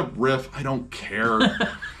write the riff. I don't care.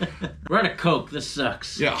 Write a Coke. This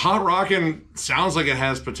sucks. Yeah, Hot Rockin' sounds like it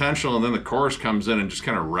has potential, and then the chorus comes in and just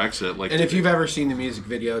kind of wrecks it. Like, and if you've ever seen the music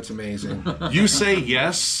video, it's amazing. You Say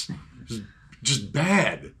Yes, just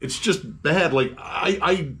bad. It's just bad. Like,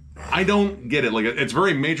 I don't get it. Like, it's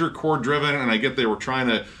very major chord driven, and I get they were trying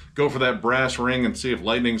to go for that brass ring and see if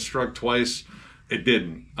lightning struck twice. It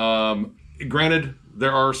didn't. Granted,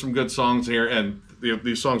 there are some good songs here, and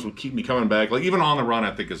these songs will keep me coming back. Like, even On the Run,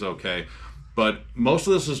 I think, is okay. But most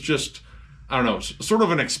of this is just, I don't know, sort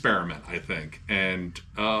of an experiment, I think. And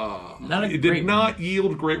it did not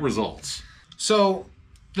yield great results. So,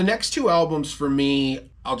 the next two albums for me,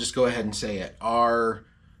 I'll just go ahead and say it, are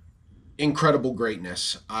incredible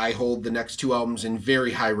greatness. I hold the next two albums in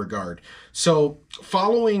very high regard. So,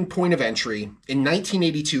 following Point of Entry, in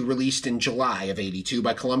 1982, released in July of 82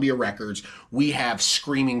 by Columbia Records, we have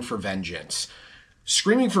Screaming for Vengeance.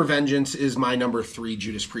 Screaming for Vengeance is my number 3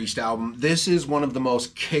 Judas Priest album. This is one of the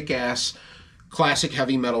most kick-ass classic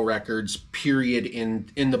heavy metal records, period,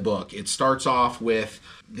 in the book. It starts off with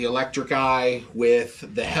the Electric Eye, with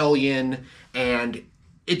the Hellion, and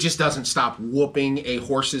it just doesn't stop whooping a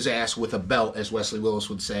horse's ass with a belt, as Wesley Willis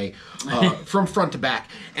would say, from front to back.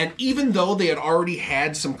 And even though they had already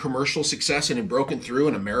had some commercial success and had broken through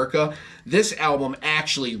in America, this album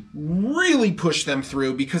actually really pushed them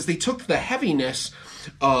through because they took the heaviness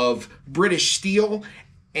of British steel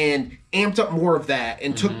and amped up more of that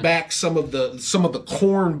and took back some of the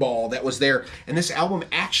cornball that was there. And this album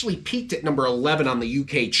actually peaked at number 11 on the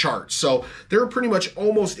UK chart. So they're pretty much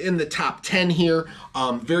almost in the top 10 here.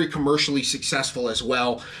 Very commercially successful as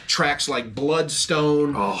well. Tracks like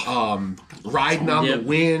Bloodstone, Riding on the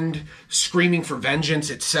Wind, Screaming for Vengeance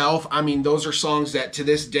itself. I mean, those are songs that to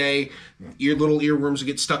this day, your little earworms will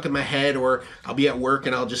get stuck in my head, or I'll be at work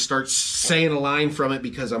and I'll just start saying a line from it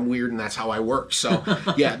because I'm weird and that's how I work. So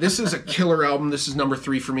yeah, this is a killer album. This is number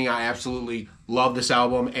 3 for me. I absolutely love this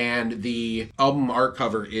album, and the album art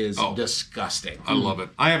cover is disgusting. I love it.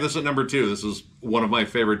 I have this at number 2. This is one of my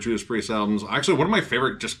favorite Judas Priest albums. Actually, one of my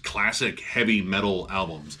favorite just classic heavy metal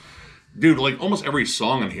albums. Dude, like almost every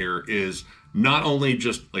song in here is not only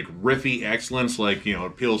just like riffy excellence, like, you know,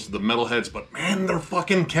 appeals to the metalheads, but man, they're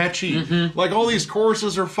fucking catchy. Like all these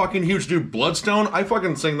choruses are fucking huge. Dude, Bloodstone, I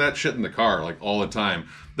fucking sing that shit in the car like all the time.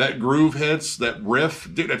 That groove hits, that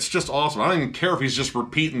riff, dude, it's just awesome. I don't even care if he's just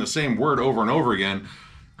repeating the same word over and over again.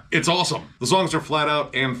 It's awesome. The songs are flat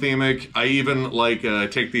out anthemic. I even like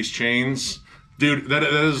Take These Chains. Dude, that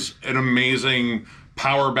is an amazing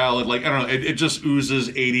power ballad. Like, I don't know, it just oozes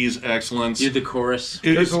 80s excellence. Dude, the chorus.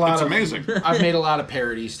 It's amazing. I've made a lot of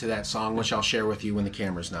parodies to that song, which I'll share with you when the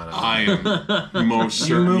camera's not on. I am most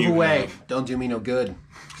certain you move away. Don't do me no good.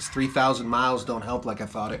 Because 3,000 miles don't help like I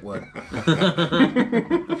thought it would.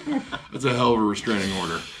 That's a hell of a restraining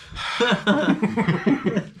order.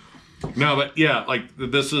 No, but yeah, like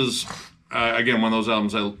this is, again, one of those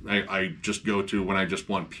albums I just go to when I just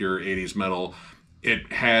want pure 80s metal.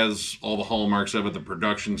 It has all the hallmarks of it. The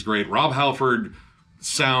production's great. Rob Halford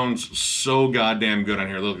sounds so goddamn good on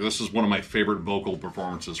here. Look, this is one of my favorite vocal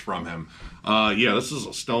performances from him. Yeah, this is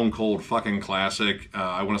a stone cold fucking classic.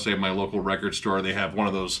 I want to say at my local record store, they have one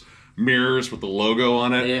of those mirrors with the logo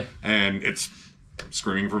on it, and it's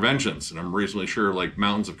Screaming for Vengeance. And I'm reasonably sure like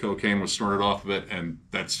Mountains of Cocaine was snorted off of it, and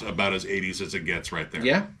that's about as 80s as it gets right there.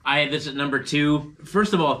 Yeah. I had this at number 2.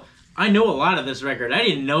 First of all, I know a lot of this record. I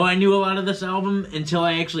didn't know I knew a lot of this album until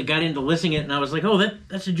I actually got into listening it, and I was like, oh,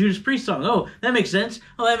 that's a Judas Priest song. Oh, that makes sense.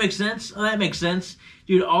 Oh, that makes sense. Oh, that makes sense.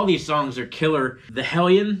 Dude, all these songs are killer. The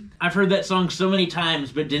Hellion, I've heard that song so many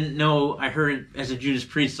times, but didn't know I heard it as a Judas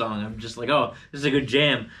Priest song. I'm just like, oh, this is a good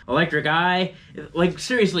jam. Electric Eye, like,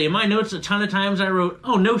 seriously, in my notes, a ton of times I wrote,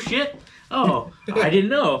 oh, no shit. Oh, I didn't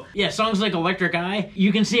know. Yeah, songs like Electric Eye,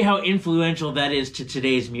 you can see how influential that is to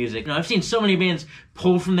today's music. You know, I've seen so many bands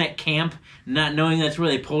pull from that camp, not knowing that's where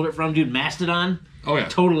they pulled it from. Dude, Mastodon. Oh, yeah.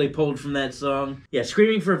 Totally pulled from that song. Yeah,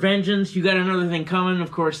 Screaming for Vengeance, You Got Another Thing Coming.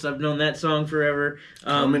 Of course, I've known that song forever.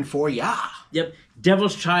 Coming for ya. Yep.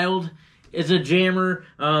 Devil's Child is a jammer.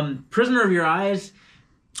 Prisoner of Your Eyes.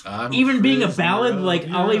 Even being a ballad, like,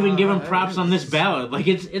 I'll even give him props on this ballad. Like,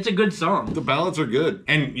 it's a good song. The ballads are good.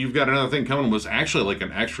 And You've Got Another Thing Coming was actually like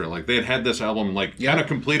an extra. Like, they had this album, like, kind of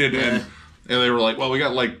completed, and they were like, well, we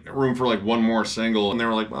got, like, room for, like, one more single. And they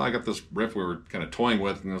were like, well, I got this riff we were kind of toying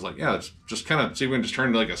with. And I was like, yeah, it's just kind of, see if we can just turn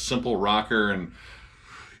into, like, a simple rocker. And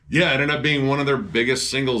yeah, it ended up being one of their biggest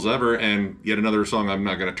singles ever. And yet another song I'm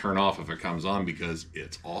not going to turn off if it comes on because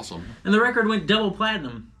it's awesome. And the record went double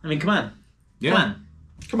platinum. I mean, come on. Yeah. Come on.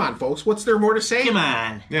 Come on, folks. What's there more to say? Come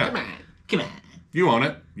on. Yeah. Come on. Come on. You own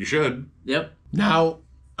it. You should. Yep. Now,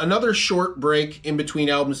 another short break in between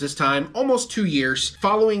albums this time, almost 2 years,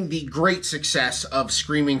 following the great success of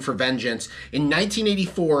Screaming for Vengeance. In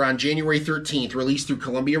 1984, on January 13th, released through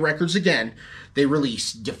Columbia Records again, they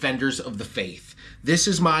released Defenders of the Faith. This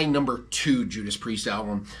is my number 2 Judas Priest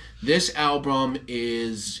album. This album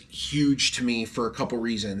is huge to me for a couple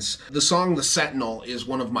reasons. The song The Sentinel is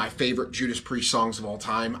one of my favorite Judas Priest songs of all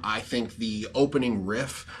time. I think the opening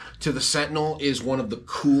riff to The Sentinel is one of the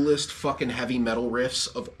coolest fucking heavy metal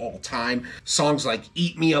riffs of all time. Songs like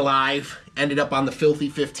Eat Me Alive ended up on the Filthy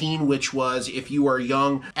 15, which was, if you are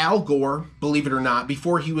young, Al Gore, believe it or not,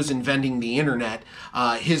 before he was inventing the internet,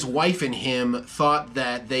 his wife and him thought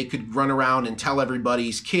that they could run around and tell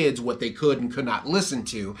everybody's kids what they could and could not listen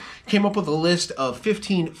to. Came up with a list of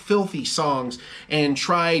 15 filthy songs and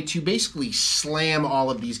tried to basically slam all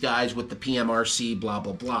of these guys with the PMRC, blah,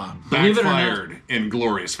 blah, blah. Backfired in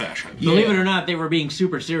glorious fashion. Believe it or not, they were being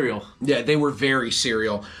super serial. Yeah, they were very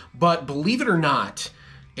serial. But believe it or not,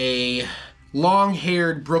 a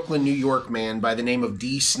long-haired Brooklyn, New York man by the name of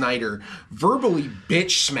Dee Snider verbally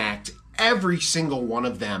bitch-smacked every single one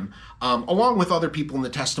of them, along with other people in the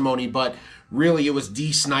testimony, but really it was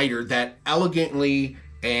Dee Snider that elegantly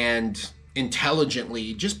and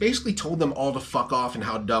intelligently just basically told them all to fuck off and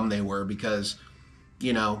how dumb they were because,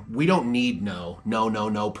 you know, we don't need no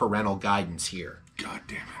parental guidance here. God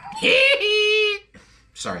damn it.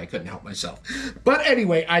 Sorry, I couldn't help myself. But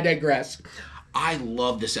anyway, I digress. I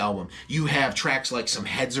love this album. You have tracks like Some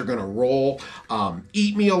Heads Are Gonna Roll,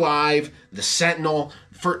 Eat Me Alive, The Sentinel,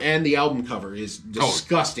 and the album cover is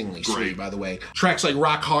disgustingly sweet, by the way. Tracks like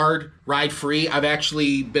Rock Hard, Ride Free. I've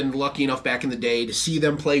actually been lucky enough back in the day to see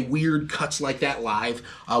them play weird cuts like that live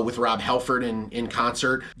with Rob Halford in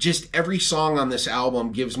concert. Just every song on this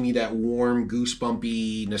album gives me that warm,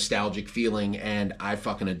 goosebumpy, nostalgic feeling, and I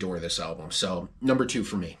fucking adore this album. So, number 2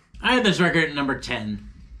 for me. I had this record at number 10.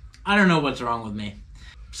 I don't know what's wrong with me.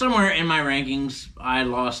 Somewhere in my rankings, I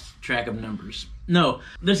lost track of numbers. No,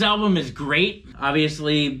 this album is great.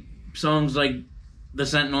 Obviously, songs like The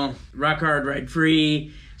Sentinel, Rock Hard, Ride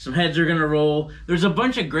Free, Some Heads Are Gonna Roll. There's a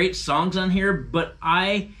bunch of great songs on here, but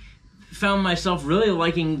I found myself really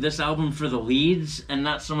liking this album for the leads and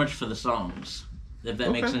not so much for the songs, if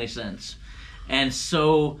that makes any sense. And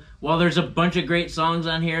so, while there's a bunch of great songs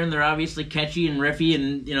on here, and they're obviously catchy and riffy,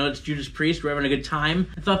 and, you know, it's Judas Priest, we're having a good time,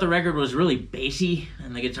 I thought the record was really bassy,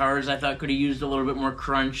 and the guitars I thought could have used a little bit more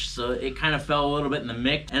crunch, so it kind of fell a little bit in the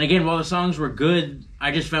mix. And again, while the songs were good,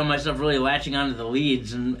 I just found myself really latching onto the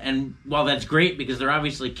leads, and while that's great, because they're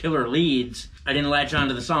obviously killer leads, I didn't latch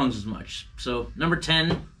onto the songs as much. So, number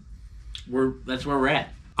 10, that's where we're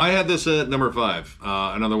at. I had this at number 5,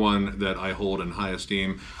 another one that I hold in high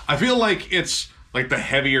esteem. I feel like it's like the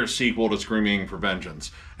heavier sequel to Screaming for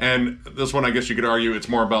Vengeance. And this one, I guess you could argue, it's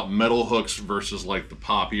more about metal hooks versus like the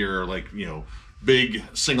poppier, like, you know, big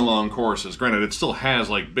sing-along choruses. Granted, it still has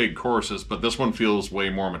like big choruses, but this one feels way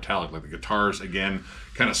more metallic. Like the guitars, again,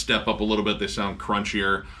 kind of step up a little bit. They sound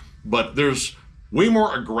crunchier. But there's way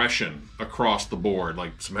more aggression across the board.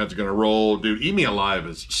 Like Some Heads Are Gonna Roll. Dude, Eat Me Alive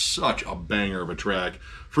is such a banger of a track.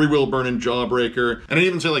 Free Will Burning Jawbreaker. And I'd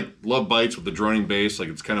even say like Love Bites with the droning bass. Like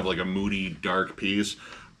it's kind of like a moody, dark piece.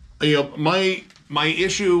 You know, my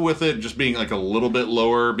issue with it just being like a little bit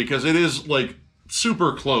lower, because it is like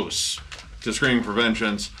super close to Screaming for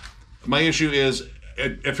Vengeance. My issue is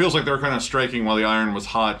it feels like they're kind of striking while the iron was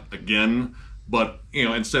hot again. But, you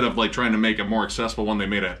know, instead of like trying to make a more accessible one, they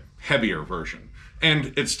made a heavier version.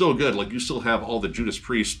 And it's still good. Like, you still have all the Judas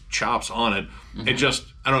Priest chops on it. Mm-hmm. It just,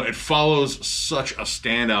 I don't know, it follows such a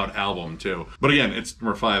standout album, too. But again, it's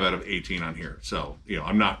number 5 out of 18 on here. So, you know,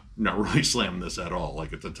 I'm not really slamming this at all.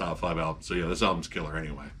 Like, it's a top 5 album. So, yeah, this album's killer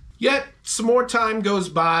anyway. Yet, some more time goes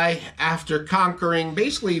by after conquering,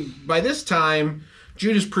 basically, by this time,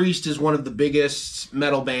 Judas Priest is one of the biggest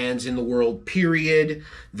metal bands in the world, period.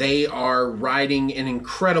 They are riding an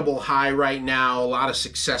incredible high right now, a lot of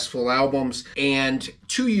successful albums. And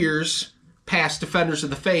 2 years past Defenders of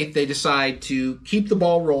the Faith, they decide to keep the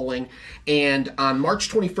ball rolling. And on March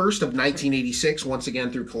 21st of 1986, once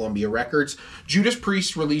again through Columbia Records, Judas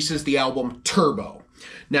Priest releases the album Turbo.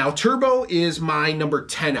 Now, Turbo is my number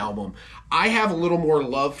 10 album. I have a little more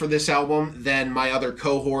love for this album than my other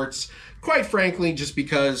cohorts. Quite frankly, just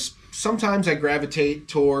because sometimes I gravitate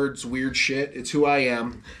towards weird shit. It's who I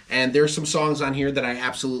am. And there's some songs on here that I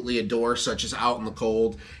absolutely adore, such as Out in the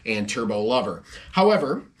Cold and Turbo Lover.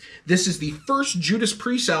 However, this is the first Judas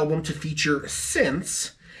Priest album to feature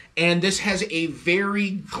synths, and this has a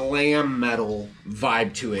very glam metal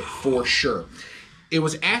vibe to it, for sure. It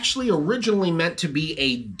was actually originally meant to be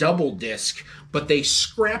a double disc, but they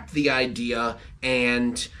scrapped the idea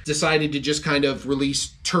and decided to just kind of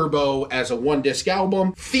release Turbo as a one-disc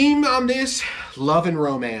album. Theme on this, love and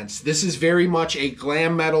romance. This is very much a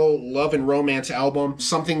glam metal love and romance album.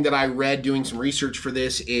 Something that I read doing some research for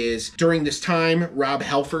this is during this time, Rob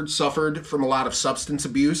Halford suffered from a lot of substance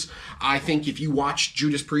abuse. I think if you watch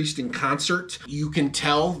Judas Priest in concert, you can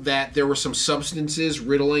tell that there were some substances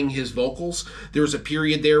riddling his vocals. There was a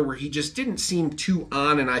period there where he just didn't seem too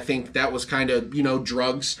on, and I think that was kind of,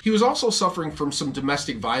 drugs. He was also suffering from some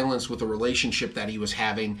domestic violence with a relationship that he was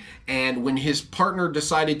having, and when his partner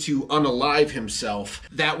decided to unalive himself,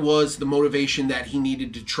 that was the motivation that he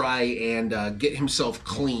needed to try and get himself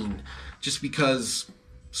clean. Just because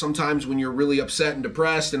sometimes when you're really upset and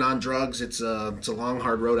depressed and on drugs, it's a long,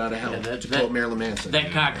 hard road out of hell, to quote Marilyn Manson.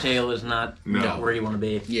 That cocktail is not where you want to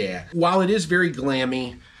be. Yeah. While it is very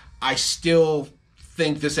glammy, I still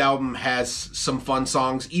think this album has some fun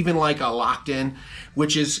songs, even like a Locked In,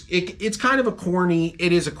 which is, it's kind of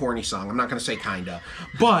it is a corny song. I'm not going to say kinda.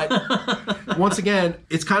 But, once again,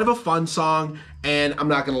 it's kind of a fun song, and I'm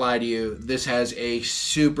not going to lie to you, this has a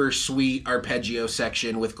super sweet arpeggio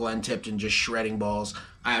section with Glenn Tipton just shredding balls.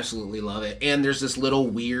 I absolutely love it. And there's this little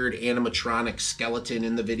weird animatronic skeleton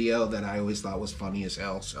in the video that I always thought was funny as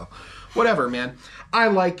hell. So, whatever, man. I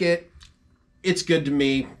like it. It's good to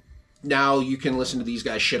me. Now you can listen to these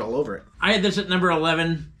guys shit all over it. I had this at number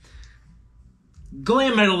 11.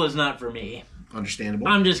 Glam metal is not for me. Understandable.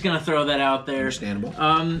 I'm just going to throw that out there. Understandable.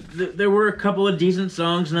 There were a couple of decent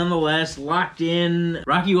songs nonetheless. Locked In,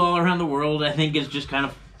 Rock You All Around the World, I think is just kind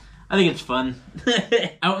of, I think it's fun.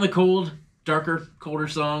 Out in the Cold, darker, colder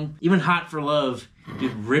song. Even Hot for Love,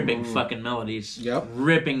 dude, ripping fucking melodies. Yep.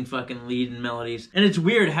 Ripping fucking lead and melodies. And it's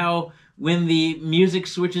weird how when the music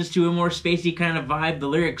switches to a more spacey kind of vibe, the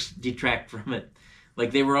lyrics detract from it.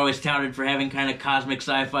 Like, they were always touted for having kind of cosmic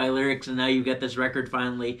sci-fi lyrics, and now you get this record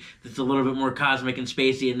finally that's a little bit more cosmic and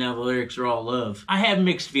spacey, and now the lyrics are all love. I have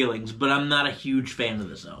mixed feelings, but I'm not a huge fan of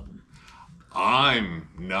this album. I'm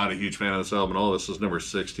not a huge fan of this album at all. This is number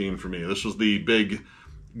 16 for me. This was the big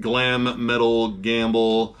glam metal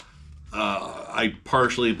gamble. I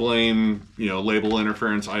partially blame, label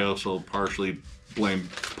interference. I also partially blame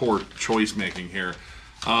poor choice making here.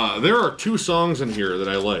 There are two songs in here that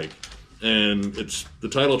I like, and it's the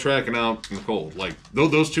title track and Out in the Cold. Like,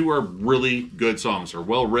 those two are really good songs. They're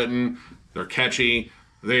well written, they're catchy,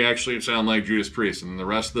 they actually sound like Judas Priest, and the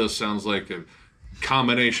rest of this sounds like a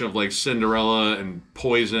combination of like Cinderella and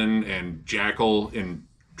Poison and Jackal in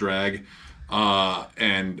drag,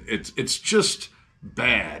 and it's just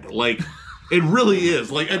bad. Like, it really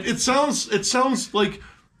is. Like, it sounds like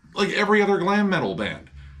every other glam metal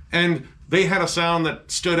band, and they had a sound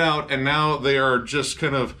that stood out, and now they are just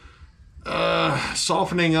kind of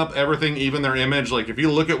softening up everything, even their image. Like, if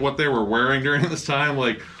you look at what they were wearing during this time,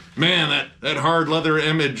 like, man, that hard leather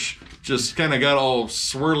image just kind of got all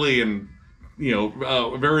swirly and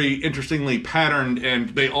very interestingly patterned, and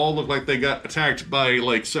they all look like they got attacked by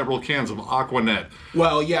like several cans of Aquanet.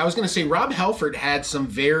 Well, yeah, I was going to say Rob Halford had some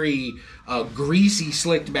very greasy,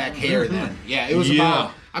 slicked back hair then. Yeah, it was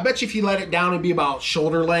about, I bet you if you let it down, it'd be about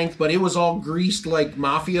shoulder length, but it was all greased like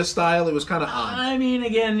mafia style. It was kind of odd. I mean,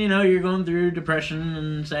 again, you're going through depression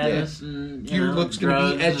and sadness, and your looks going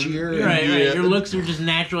to be edgier. Right. Your looks are just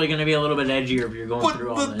naturally going to be a little bit edgier if you're going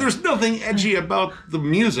through all that. But there's nothing edgy about the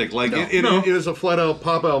music. Like, it is a flat-out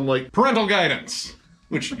pop album, like Parental Guidance,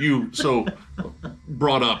 which you so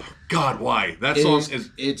brought up. God, why? That song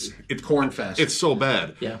it's cornfest. It's so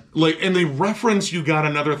bad. Yeah. Like, and they reference You Got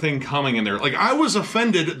Another Thing Coming in there. Like, I was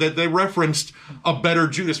offended that they referenced a better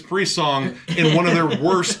Judas Priest song in one of their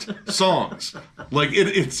worst songs. Like,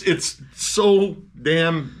 it's so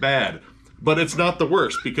damn bad. But it's not the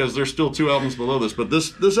worst, because there's still two albums below this. But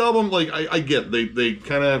this album, like, I get, they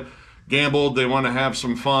kind of gambled. They want to have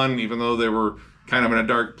some fun, even though they were kind of in a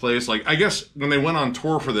dark place. Like, I guess when they went on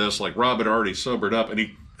tour for this, like, Rob had already sobered up,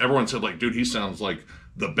 and everyone said, like, dude, he sounds like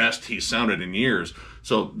the best he's sounded in years.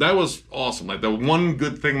 So that was awesome. Like, the one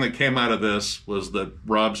good thing that came out of this was that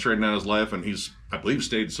Rob straightened out his life, and he's, I believe,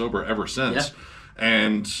 stayed sober ever since. Yeah.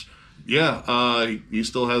 And he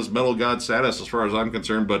still has metal god status as far as I'm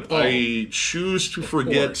concerned, but I choose to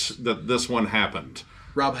forget that this one happened.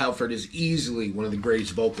 Rob Halford is easily one of the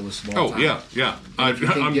greatest vocalists of all time. Yeah. I'm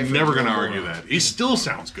never going to argue that. He still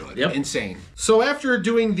sounds good. Yep. Insane. So after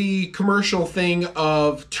doing the commercial thing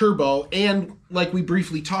of Turbo, and like we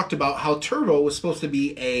briefly talked about how Turbo was supposed to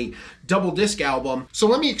be a double disc album, so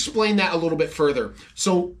let me explain that a little bit further.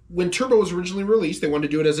 So when Turbo was originally released, they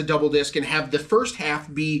wanted to do it as a double disc and have the first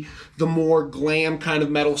half be the more glam kind of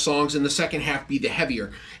metal songs and the second half be the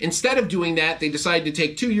heavier. Instead of doing that, they decided to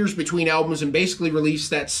take 2 years between albums and basically release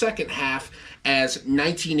that second half as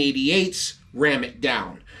 1988's Ram It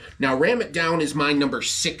Down. Now, Ram It Down is my number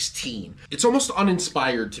 16. It's almost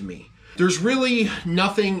uninspired to me. There's really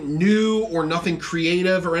nothing new or nothing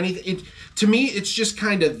creative or anything. To me, it's just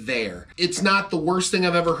kind of there. It's not the worst thing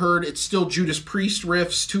I've ever heard. It's still Judas Priest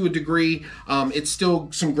riffs to a degree. It's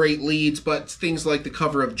still some great leads, but things like the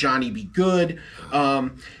cover of Johnny Be Good,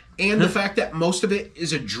 and the fact that most of it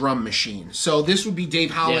is a drum machine. So this would be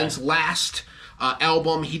Dave Holland's last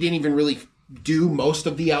album. He didn't even really do most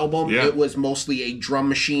of the album. It was mostly a drum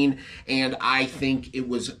machine, and I think it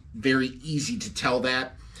was very easy to tell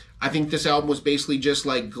that. I think this album was basically just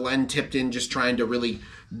like Glenn Tipton just trying to really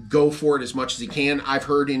go for it as much as he can. I've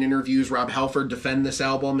heard in interviews Rob Halford defend this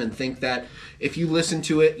album and think that if you listen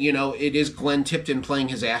to it, you know, it is Glenn Tipton playing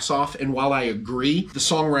his ass off. And while I agree, the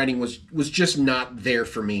songwriting was just not there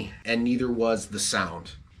for me, and neither was the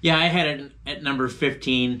sound. Yeah, I had it at number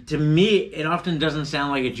 15. To me, it often doesn't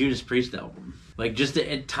sound like a Judas Priest album. Like, just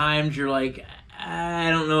at times you're like,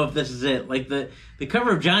 I don't know if this is it. Like, the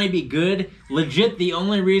cover of Johnny Be Good, legit, the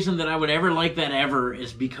only reason that I would ever like that ever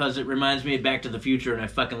is because it reminds me of Back to the Future, and I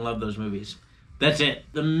fucking love those movies. That's it.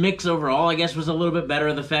 The mix overall, I guess, was a little bit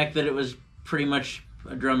better. The fact that it was pretty much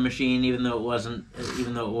a drum machine, even though it wasn't,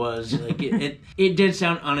 even though it was. Like, it did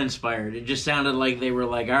sound uninspired. It just sounded like they were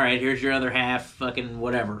like, all right, here's your other half, fucking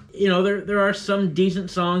whatever. You know, there are some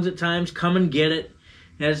decent songs at times. Come and Get It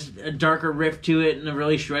has a darker riff to it and a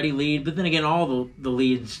really shreddy lead, but then again, all the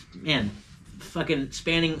leads, man, fucking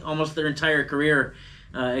spanning almost their entire career,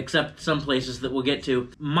 except some places that we'll get to.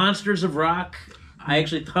 Monsters of Rock, I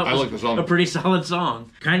actually thought was a pretty solid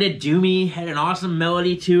song. Kind of doomy, had an awesome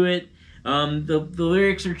melody to it. The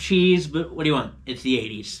lyrics are cheese, but what do you want? It's the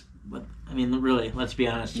 80s. But, I mean, really, let's be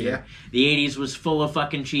honest here. Yeah. The 80s was full of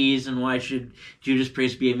fucking cheese, and why should Judas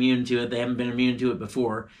Priest be immune to it? They haven't been immune to it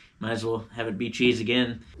before. Might as well have it be cheese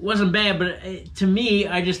again. It wasn't bad, but to me,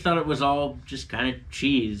 I just thought it was all just kind of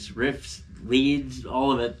cheese. Riffs, leads,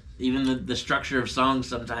 all of it. Even the structure of songs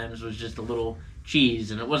sometimes was just a little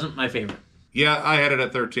cheese, and it wasn't my favorite. Yeah, I had it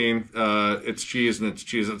at 13. It's cheese, and it's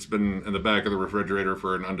cheese that's been in the back of the refrigerator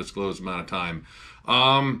for an undisclosed amount of time.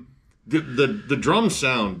 The drum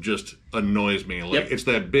sound just annoys me. Like, it's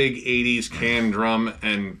that big 80s can drum,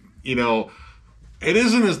 and, you know, it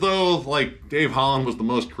isn't as though, like, Dave Holland was the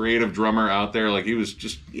most creative drummer out there. Like,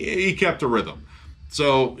 he kept a rhythm.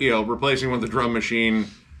 So, you know, replacing with the drum machine,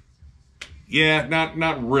 yeah,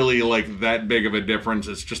 not really, like, that big of a difference.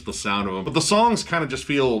 It's just the sound of them. But the songs kind of just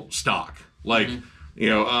feel stock. Like, you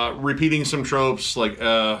know, repeating some tropes, like,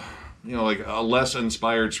 you know, like a less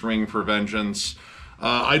inspired Spring for Vengeance.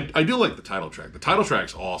 I do like the title track. The title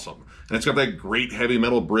track's awesome. And it's got that great heavy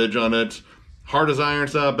metal bridge on it. Hard as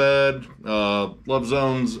Iron's not bad. Love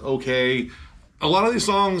Zone's okay. A lot of these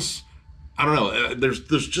songs, I don't know,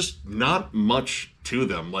 there's just not much to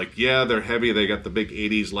them. Like, yeah, they're heavy. They got the big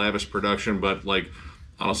 80s lavish production, but, like,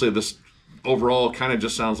 honestly, this overall kind of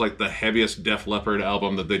just sounds like the heaviest Def Leppard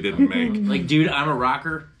album that they didn't make. Like, dude, I'm a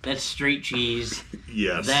rocker. That's straight cheese.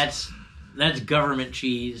 Yes. That's government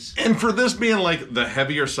cheese. And for this being like the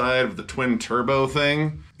heavier side of the twin turbo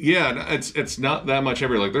thing, yeah, it's not that much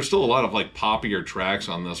heavier. Like, there's still a lot of like poppier tracks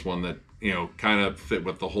on this one that, you know, kind of fit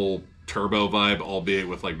with the whole turbo vibe, albeit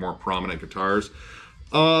with like more prominent guitars.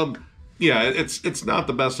 Yeah, it's not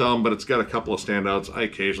the best album, but it's got a couple of standouts. I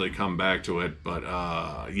occasionally come back to it, but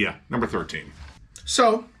yeah, number 13.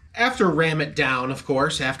 So, after Ram It Down, of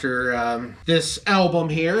course, after this album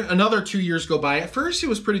here, another 2 years go by. At first, it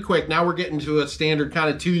was pretty quick. Now we're getting to a standard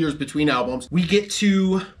kind of 2 years between albums. We get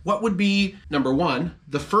to what would be, number one,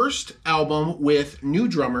 the first album with new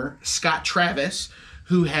drummer Scott Travis,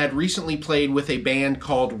 who had recently played with a band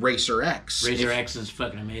called Racer X. Racer X is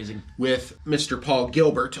fucking amazing. With Mr. Paul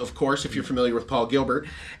Gilbert, of course, if you're familiar with Paul Gilbert.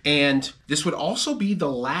 And this would also be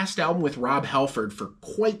the last album with Rob Halford for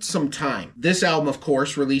quite some time. This album, of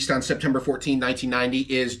course, released on September 14,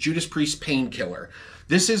 1990, is Judas Priest Painkiller.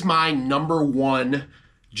 This is my number one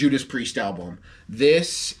Judas Priest album.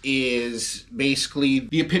 This is basically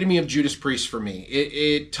the epitome of Judas Priest for me.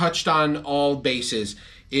 It touched on all bases.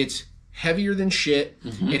 It's heavier than shit.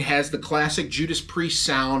 It has the classic Judas Priest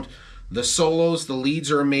sound. The solos, the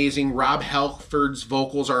leads are amazing. Rob Halford's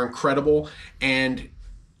vocals are incredible. And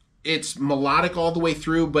it's melodic all the way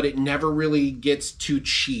through, but it never really gets too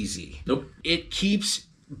cheesy. Nope. It keeps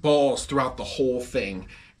balls throughout the whole thing.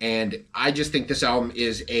 And I just think this album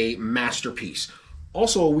is a masterpiece.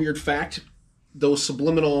 Also, a weird fact, those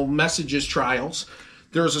subliminal messages trials.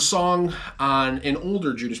 There's a song on an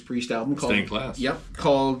older Judas Priest album called Stained Glass. Yep,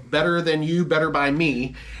 called Better Than You, Better By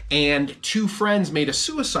Me, and two friends made a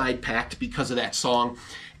suicide pact because of that song,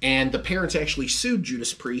 and the parents actually sued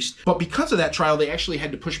Judas Priest. But because of that trial, they actually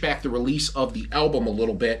had to push back the release of the album a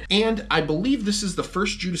little bit. And I believe this is the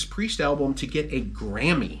first Judas Priest album to get a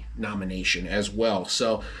Grammy nomination as well.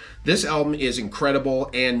 So this album is incredible,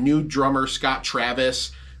 and new drummer Scott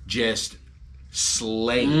Travis just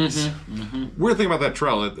slays. Weird thing about that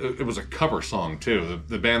trial, it was a cover song too.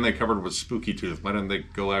 The band they covered was Spooky Tooth. Why didn't they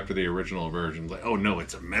go after the original version? Like, oh no,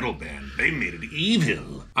 it's a metal band. They made it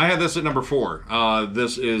evil. I had this at number 4.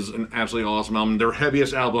 This is an absolutely awesome album. Their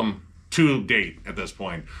heaviest album to date at this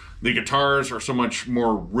point. The guitars are so much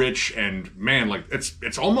more rich, and man, like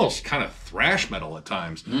it's almost kind of thrash metal at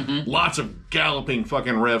times. Lots of galloping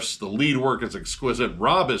fucking riffs. The lead work is exquisite.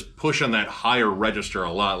 Rob is pushing that higher register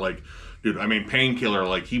a lot. Like, dude, I mean, Painkiller,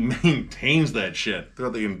 like, he maintains that shit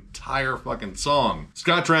throughout the entire fucking song.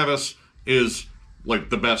 Scott Travis is,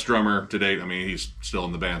 like, the best drummer to date. I mean, he's still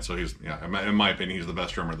in the band, so he's, yeah, in my opinion, he's the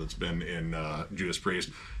best drummer that's been in Judas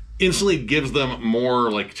Priest. Instantly gives them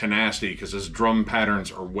more, like, tenacity, because his drum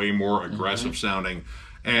patterns are way more aggressive sounding.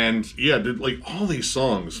 And, yeah, dude, like, all these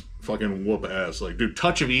songs fucking whoop ass. Like, dude,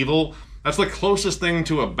 Touch of Evil, that's the closest thing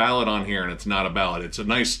to a ballad on here, and it's not a ballad. It's a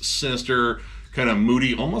nice, sinister, kind of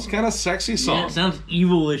moody, almost kind of sexy song. Yeah, it sounds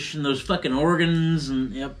evilish, and those fucking organs,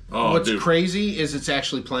 and yep. Oh, what's crazy is it's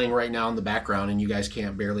actually playing right now in the background, and you guys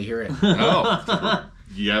can't barely hear it. Oh,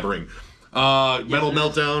 yabbering. Metal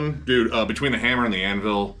Meltdown, dude, Between the Hammer and the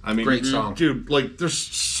Anvil. I mean, great song. Dude, like, there's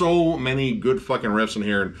so many good fucking riffs in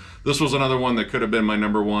here. And this was another one that could have been my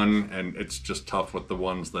number 1, and it's just tough with the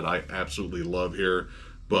ones that I absolutely love here.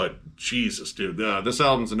 But Jesus, dude, this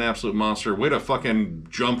album's an absolute monster. Way to fucking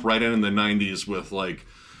jump right in the 90s with, like,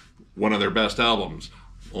 one of their best albums,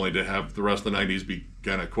 only to have the rest of the 90s be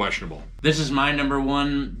kind of questionable. This is my number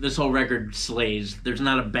 1. This whole record slays. There's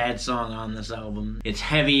not a bad song on this album. It's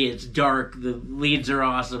heavy, it's dark, the leads are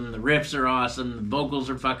awesome, the riffs are awesome, the vocals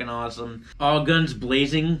are fucking awesome. All Guns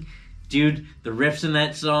Blazing, dude, the riffs in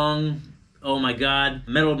that song, oh my god.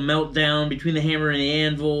 Metal Meltdown, Between the Hammer and the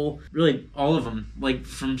Anvil, really all of them. Like,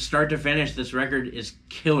 from start to finish, this record is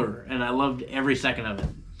killer, and I loved every second of it.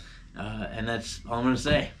 And that's all I'm going to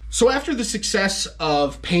say. So after the success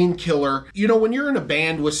of Painkiller, you know, when you're in a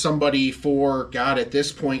band with somebody for, God, at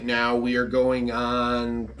this point now, we are going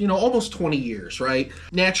on, you know, almost 20 years, right?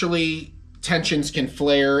 Naturally, tensions can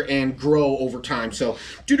flare and grow over time. So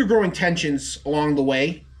due to growing tensions along the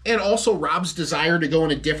way, and also Rob's desire to go in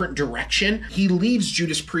a different direction, he leaves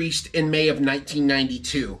Judas Priest in May of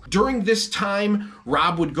 1992. During this time,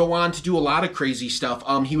 Rob would go on to do a lot of crazy stuff.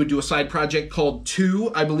 He would do a side project called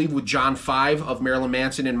 2, I believe, with John 5 of Marilyn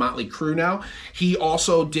Manson and Motley Crue now. He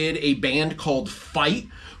also did a band called Fight,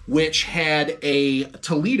 which had a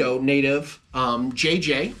Toledo native,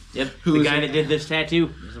 JJ. Yep, the guy that did this tattoo.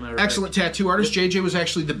 Excellent tattoo artist. JJ was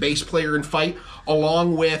actually the bass player in Fight,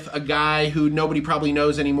 along with a guy who nobody probably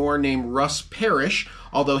knows anymore named Russ Parrish,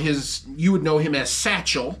 although you would know him as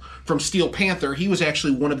Satchel from Steel Panther. He was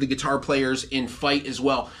actually one of the guitar players in Fight as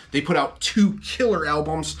well. They put out 2 killer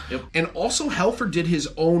albums. Yep. And also Halford did his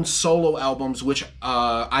own solo albums, which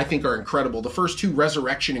I think are incredible. The first 2,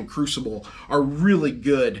 Resurrection and Crucible, are really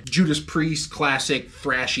good. Judas Priest, classic,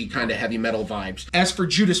 thrashy kind of heavy metal vibes. As for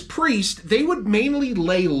Judas Priest, they would mainly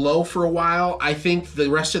lay low for a while. I think the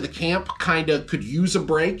rest of the camp kind of could use a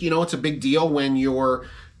break. You know, it's a big deal when your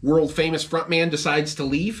world-famous frontman decides to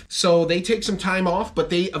leave. So they take some time off, but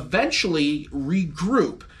they eventually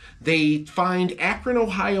regroup. They find Akron,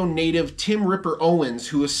 Ohio native Tim Ripper Owens,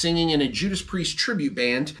 who is singing in a Judas Priest tribute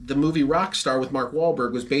band. The movie Rockstar with Mark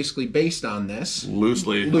Wahlberg was basically based on this.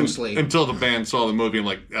 Loosely. Until the band saw the movie and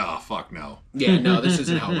like, oh, fuck no. Yeah, no, this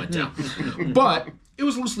isn't how it went down. But it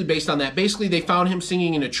was loosely based on that. Basically, they found him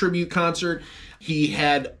singing in a tribute concert. He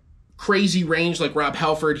had crazy range like Rob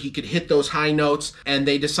Halford. He could hit those high notes, and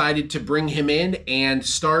they decided to bring him in and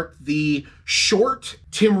start the short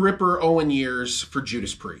Tim Ripper Owen years for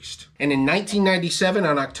Judas Priest. And in 1997,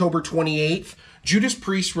 on October 28th, Judas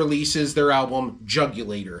Priest releases their album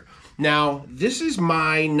Jugulator. Now, this is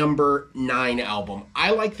my number 9 album. I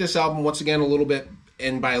like this album once again a little bit,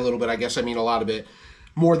 and by a little bit, I guess I mean a lot of it,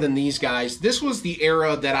 more than these guys. This was the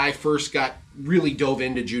era that I first really dove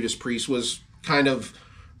into Judas Priest, was kind of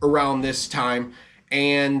around this time,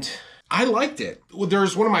 and I liked it.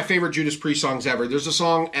 There's one of my favorite Judas Priest songs ever. There's a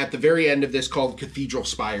song at the very end of this called Cathedral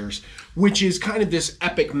Spires, which is kind of this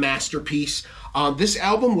epic masterpiece. This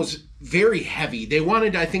album was very heavy. They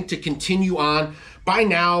wanted, I think, to continue on. By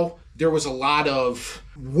now, there was a lot of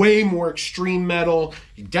way more extreme metal,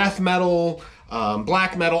 death metal,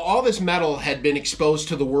 black metal. All this metal had been exposed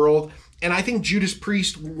to the world, And I think Judas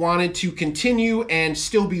Priest wanted to continue and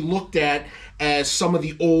still be looked at as some of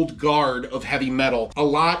the old guard of heavy metal. A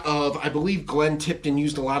lot of, I believe Glenn Tipton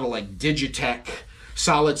used a lot of like Digitech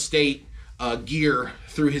solid state gear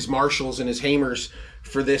through his Marshalls and his Hamers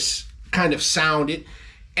for this kind of sound.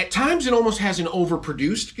 At times it almost has an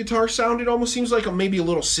overproduced guitar sound. It almost seems like maybe a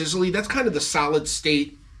little sizzly. That's kind of the solid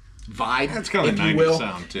state vibe. That's kind of a 90s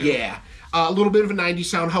sound too. Yeah. A little bit of a 90s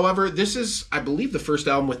sound. However, this is, I believe, the first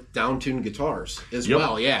album with down-tuned guitars as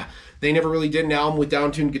well. Yeah. They never really did an album with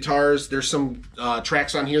down-tuned guitars. There's some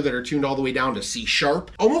tracks on here that are tuned all the way down to C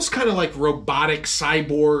sharp. Almost kind of like robotic,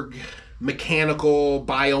 cyborg, mechanical,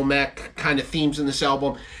 biomech kind of themes in this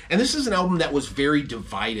album. And this is an album that was very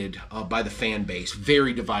divided by the fan base.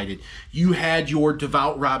 Very divided. You had your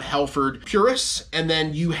devout Rob Halford purists, and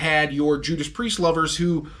then you had your Judas Priest lovers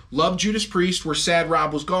who loved Judas Priest, were sad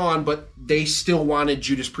Rob was gone, but they still wanted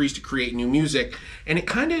Judas Priest to create new music. And it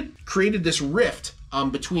kind of created this rift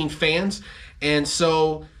between fans. And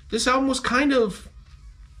so this album was kind of,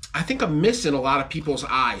 I think, a miss in a lot of people's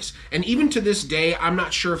eyes. And even to this day, I'm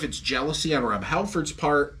not sure if it's jealousy on Rob Halford's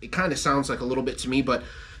part. It kind of sounds like a little bit to me, but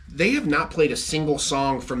they have not played a single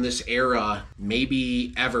song from this era,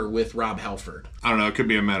 maybe ever, with Rob Halford. I don't know. It could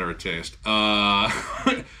be a matter of taste. I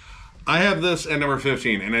have this at number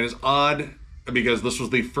 15, and it is odd because this was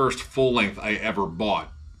the first full-length I ever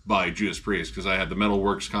bought by Judas Priest, because I had the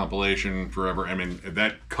Metalworks compilation forever. I mean,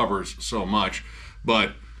 that covers so much.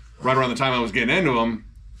 But right around the time I was getting into them,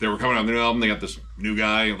 they were coming out with a new album. They got this new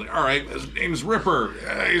guy. Like, all right, his name's Ripper.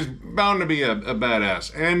 He's bound to be a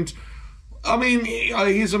badass. And I mean,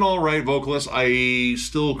 he's an all right vocalist. I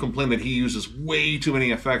still complain that he uses way too many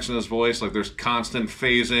effects in his voice. Like, there's constant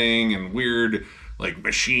phasing and weird, like,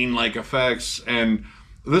 machine-like effects. And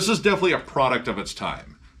this is definitely a product of its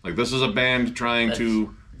time. Like, this is a band trying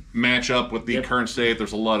to match up with the current state.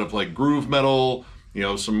 There's a lot of, like, groove metal, you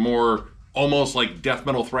know, some more almost like death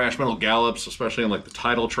metal, thrash metal gallops, especially in like the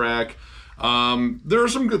title track. There are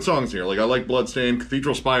some good songs here. Like, I like Bloodstained.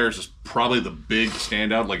 Cathedral Spires is probably the big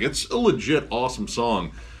standout. Like, it's a legit awesome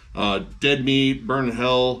song. Dead Meat, Burn in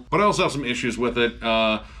Hell. But I also have some issues with it.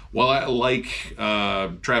 While I like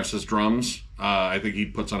Travis's drums, I think he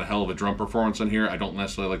puts on a hell of a drum performance in here. I don't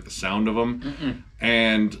necessarily like the sound of them.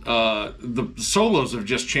 And the solos have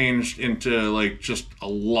just changed into like just a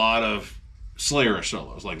lot of Slayer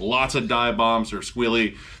solos, like lots of dive bombs or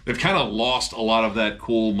squealy. They've kind of lost a lot of that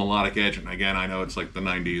cool melodic edge. And again, I know it's like the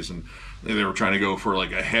 90s and they were trying to go for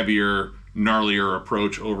like a heavier, gnarlier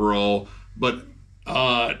approach overall. But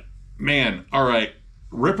man, all right,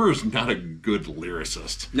 Ripper's not a good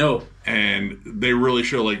lyricist. No. And they really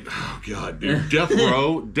show like, oh god, dude,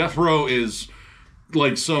 Death Row is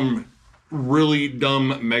like some really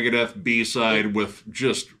dumb Megadeth B-side with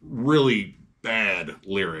just really bad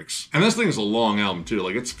lyrics. And this thing's a long album too.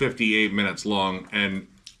 Like, it's 58 minutes long, and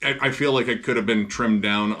I feel like it could have been trimmed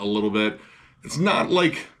down a little bit. It's not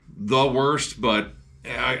like the worst, but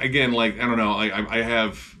again, like, I don't know. I'm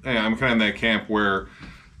kind of in that camp where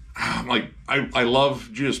like I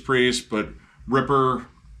love Judas Priest, but Ripper,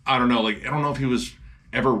 I don't know. Like, I don't know if he was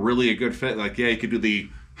ever really a good fit. Like, yeah, he could do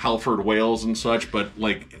the Halford wails and such, but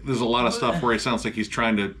like, there's a lot of stuff where he sounds like he's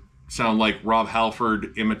trying to sound like Rob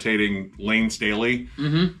Halford imitating Lane Staley,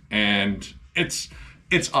 and it's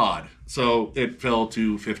odd. So it fell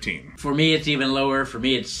to 15. For me, it's even lower. For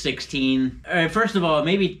me, it's 16. All right, first of all,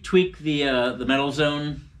 maybe tweak the Metal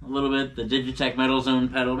Zone a little bit, the Digitech Metal Zone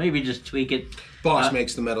pedal. Maybe just tweak it. Boss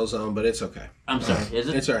makes the Metal Zone, but it's okay. I'm sorry, is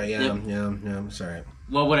it? It's all right, yeah, Yep. yeah, it's all right.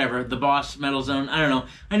 Well, whatever. The Boss Metal Zone, I don't know.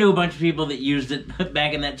 I knew a bunch of people that used it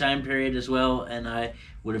back in that time period as well, and I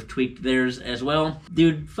would have tweaked theirs as well.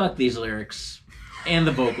 Dude, fuck these lyrics. And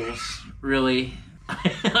the vocals, really.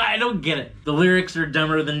 I don't get it. The lyrics are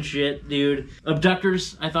dumber than shit, dude.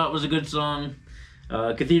 Abductors, I thought was a good song.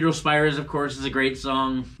 Cathedral Spires, of course, is a great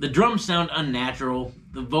song. The drums sound unnatural.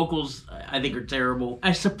 The vocals, I think, are terrible.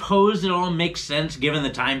 I suppose it all makes sense given the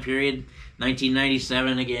time period.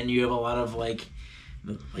 1997, again, you have a lot of, like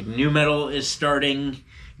new metal is starting.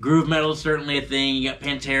 Groove metal is certainly a thing. You got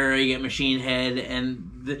Pantera, you got Machine Head,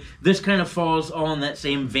 and this kind of falls all in that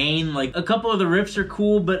same vein. Like, a couple of the riffs are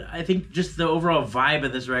cool, but I think just the overall vibe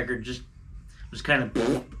of this record just was kind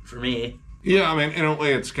of for me. Yeah, I mean, in a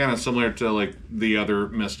way, it's kind of similar to like the other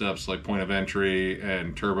missteps, like Point of Entry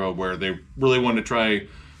and Turbo, where they really wanted to try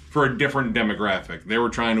for a different demographic. They were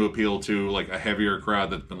trying to appeal to like a heavier crowd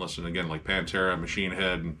that's been listening, again, like Pantera, Machine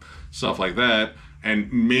Head, and stuff like that,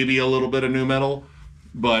 and maybe a little bit of new metal.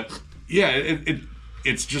 But yeah,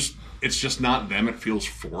 it's just not them. It feels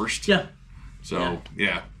forced. Yeah. So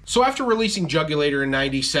yeah. So after releasing Jugulator in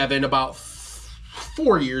 '97, about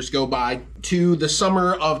 4 years go by to the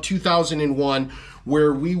summer of 2001,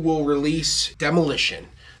 where we will release Demolition.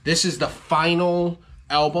 This is the final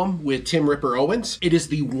album with Tim Ripper Owens. It is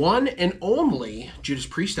the one and only Judas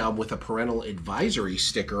Priest album with a parental advisory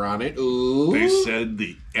sticker on it. Ooh. They said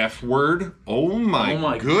the F word. Oh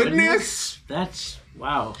my goodness. That's,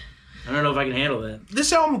 wow. I don't know if I can handle that.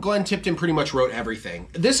 This album, Glenn Tipton pretty much wrote everything.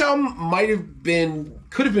 This album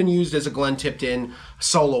could have been used as a Glenn Tipton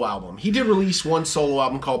solo album. He did release one solo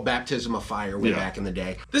album called Baptism of Fire way back in the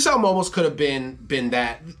day. This album almost could have been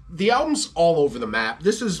that. The album's all over the map.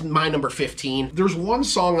 This is my number 15. There's one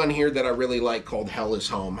song on here that I really like called Hell is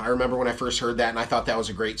Home. I remember when I first heard that and I thought that was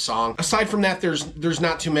a great song. Aside from that, there's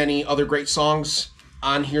not too many other great songs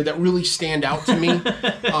on here that really stand out to me.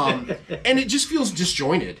 And it just feels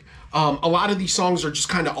disjointed. A lot of these songs are just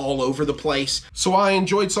kind of all over the place. So while I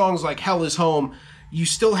enjoyed songs like Hell is Home, you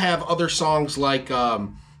still have other songs like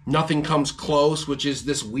Nothing Comes Close, which is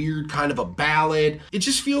this weird kind of a ballad. It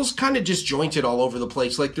just feels kind of disjointed all over the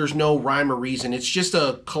place, like there's no rhyme or reason. It's just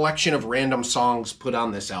a collection of random songs put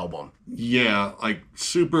on this album. Yeah, like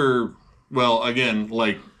super, well, again,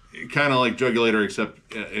 like kind of like Jugulator,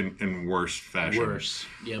 except in worse fashion. Worse,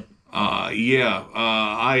 yep.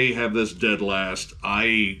 I have this dead last.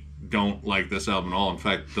 I don't like this album at all. In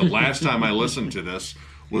fact, the last time I listened to this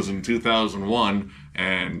was in 2001,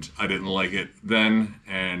 and I didn't like it then,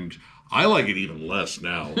 and I like it even less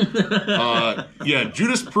now.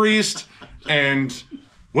 Judas Priest, and,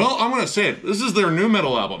 well, I'm going to say it. This is their new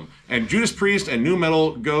metal album, and Judas Priest and new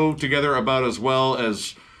metal go together about as well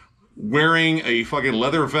as wearing a fucking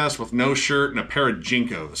leather vest with no shirt and a pair of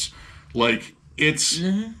Jinkos. Like, it's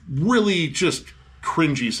really just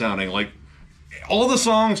cringy sounding. Like, all the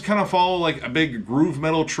songs kind of follow like a big groove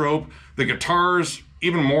metal trope. The guitars,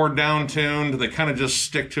 even more down-tuned. They kind of just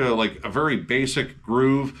stick to like a very basic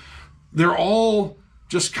groove. They're all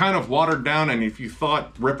just kind of watered down, and if you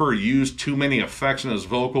thought Ripper used too many effects in his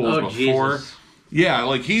vocals before, Jesus. Yeah,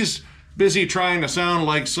 like he's busy trying to sound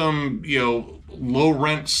like some,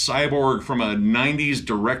 low-rent cyborg from a 90s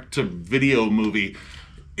direct-to-video movie.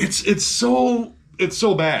 It's so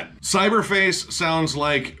bad. Cyberface sounds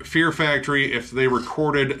like Fear Factory if they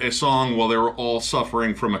recorded a song while they were all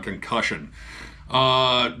suffering from a concussion.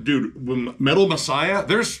 Dude, Metal Messiah,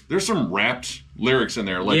 there's some rapped lyrics in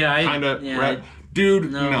there, like rap.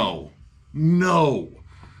 Dude, no.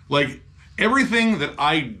 Like, everything that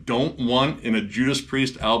I don't want in a Judas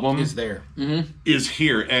Priest album is there. Is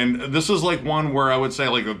here. And this is like one where I would say,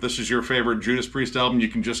 like, if this is your favorite Judas Priest album, you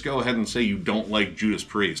can just go ahead and say you don't like Judas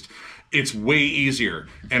Priest. It's way easier,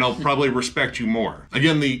 and I'll probably respect you more.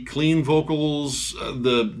 Again, the clean vocals,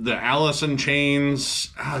 the Alice in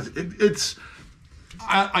Chains, I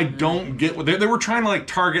don't get what they were trying to like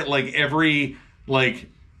target like every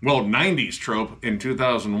 90s trope in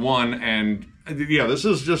 2001, and yeah, this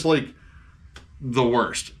is just like the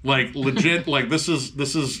worst. Like legit, like this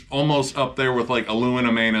is almost up there with like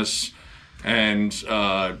Illuminatus and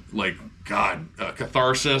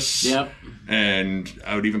Catharsis. Yep. And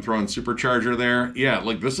I would even throw in Supercharger there. Yeah,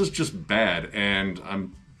 like this is just bad, and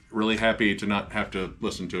I'm really happy to not have to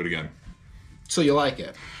listen to it again. So you like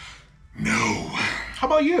it? No. How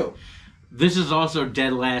about you? This is also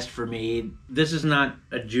dead last for me. This is not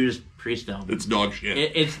a Judas Priest album. It's dog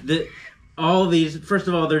shit. All these. First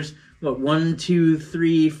of all, there's 1, 2,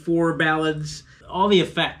 3, 4 ballads. All the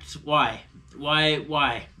effects. Why?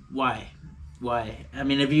 I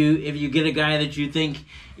mean, if you get a guy that you think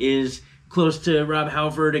is close to Rob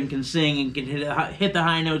Halford and can sing and can hit the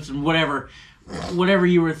high notes and whatever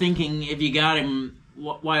you were thinking, if you got him,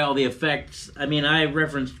 why all the effects? I mean, I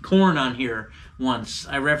referenced Korn on here once.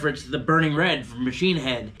 I referenced the Burning Red from Machine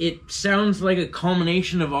Head. It sounds like a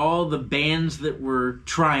culmination of all the bands that were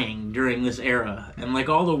trying during this era, and like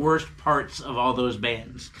all the worst parts of all those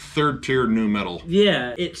bands. Third tier new metal.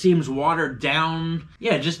 Yeah, it seems watered down.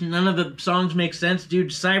 Yeah, just none of the songs make sense,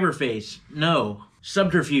 dude. Cyberface, no.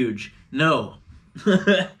 Subterfuge, no.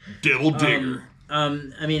 Devil Digger.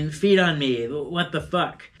 I mean, Feed on Me, what the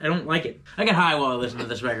fuck? I don't like it. I got high while I listened to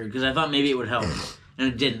this record because I thought maybe it would help, and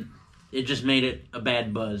it didn't. It just made it a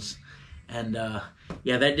bad buzz. And, that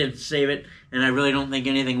didn't save it, and I really don't think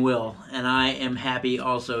anything will. And I am happy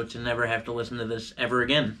also to never have to listen to this ever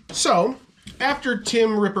again. So, after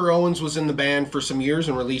Tim Ripper Owens was in the band for some years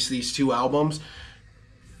and released these 2 albums,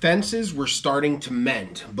 fences were starting to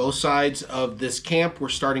mend. Both sides of this camp were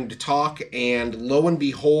starting to talk, and lo and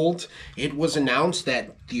behold, it was announced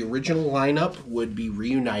that the original lineup would be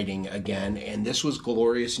reuniting again, and this was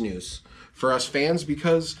glorious news for us fans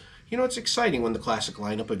because, it's exciting when the classic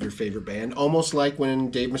lineup of your favorite band, almost like when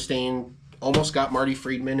Dave Mustaine Almost got Marty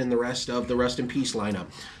Friedman and the rest of the Rest in Peace lineup.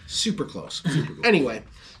 Super close. Super cool. Anyway,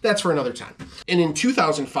 that's for another time. And in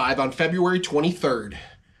 2005, on February 23rd,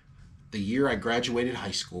 the year I graduated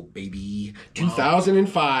high school, baby.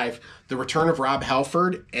 2005, the return of Rob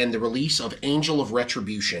Halford and the release of Angel of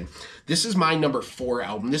Retribution. This is my number 4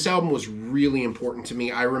 album. This album was really important to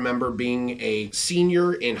me. I remember being a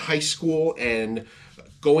senior in high school and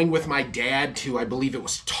going with my dad to, I believe it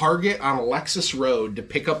was Target on Alexis Road to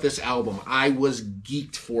pick up this album. I was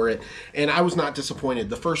geeked for it, and I was not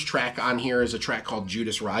disappointed. The first track on here is a track called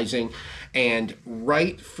Judas Rising, and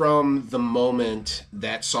right from the moment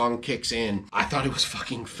that song kicks in, I thought it was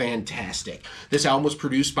fucking fantastic. This album was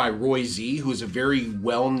produced by Roy Z, who is a very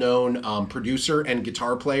well-known producer and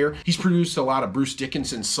guitar player. He's produced a lot of Bruce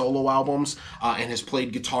Dickinson's solo albums and has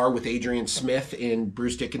played guitar with Adrian Smith in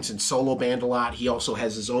Bruce Dickinson's solo band a lot. He also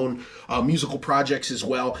has his own musical projects as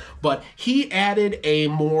well, but he added a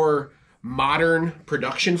more modern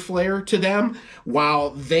production flair to them while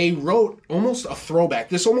they wrote almost a throwback.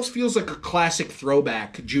 This almost feels like a classic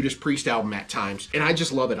throwback Judas Priest album at times, and I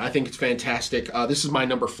just love it. I think it's fantastic. This is my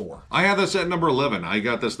number 4. I had this at number 11. I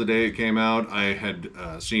got this the day it came out. I had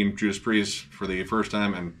seen Judas Priest for the first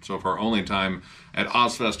time, and so far only time, at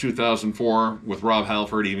Ozfest 2004 with Rob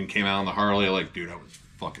Halford. He even came out on the Harley. Like, dude, I was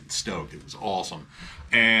fucking stoked. It was awesome.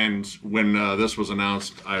 And when this was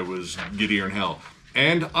announced, I was giddier than hell.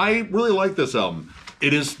 And I really like this album.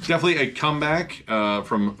 It is definitely a comeback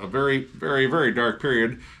from a very, very, very dark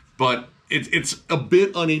period, but it's a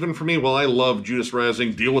bit uneven for me. While I love Judas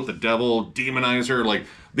Rising, Deal with the Devil, Demonizer, like,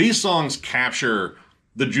 these songs capture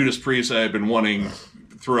the Judas Priest I've been wanting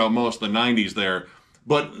throughout most of the 90s there,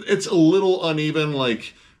 but it's a little uneven.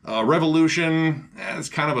 Like, Revolution, it's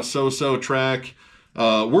kind of a so-so track.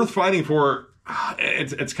 Worth Fighting For,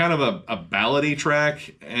 it's kind of a ballady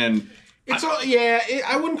track, and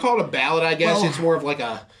I wouldn't call it a ballad. I guess it's more of like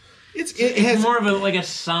a. It has more of like a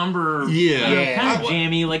somber, kind of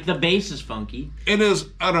jammy. Like the bass is funky. It is.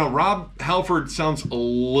 I don't know. Rob Halford sounds a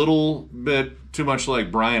little bit too much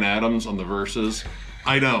like Bryan Adams on the verses.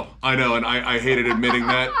 I know, and I hated admitting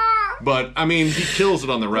that, but I mean, he kills it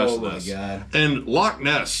on the rest of this. God. And Loch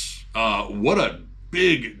Ness, what a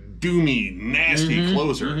big, doomy, nasty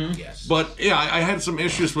closer. Yes. But yeah, I had some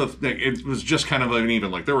issues with it. Was just kind of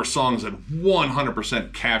uneven. Like, there were songs that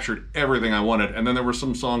 100% captured everything I wanted, and then there were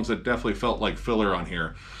some songs that definitely felt like filler on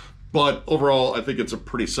here. But overall, I think it's a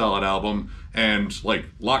pretty solid album. And like,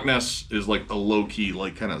 Loch Ness is like a low-key,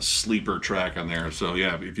 like, kind of sleeper track on there. So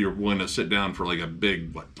yeah, if you're willing to sit down for like a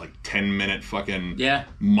big, 10-minute fucking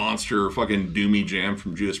monster fucking doomy jam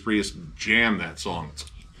from Judas Priest, jam that song. It's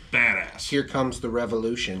badass. Here comes the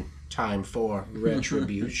revolution. Time for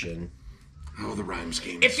retribution. Oh, the rhyme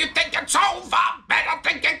scheme. If you think it's over, better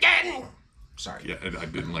think again. Sorry. Yeah, I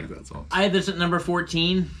didn't like that song. I had this at number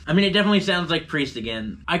 14. I mean, it definitely sounds like Priest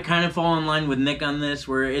again. I kind of fall in line with Nick on this,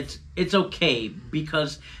 where it's okay,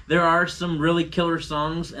 because there are some really killer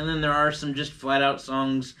songs, and then there are some just flat-out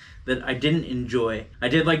songs that I didn't enjoy. I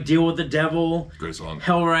did like Deal with the Devil, great song,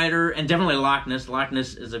 Hellrider, and definitely Loch Ness. Loch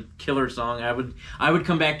Ness is a killer song. I would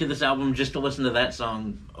come back to this album just to listen to that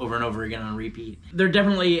song over and over again on repeat. They're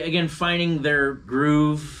definitely, again, finding their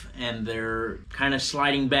groove, and they're kind of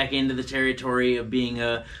sliding back into the territory of being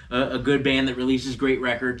a good band that releases great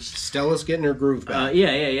records. Stella's getting her groove back.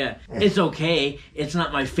 Yeah. It's okay. It's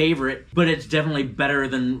not my favorite, but it's definitely better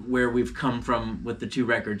than where we've come from with the 2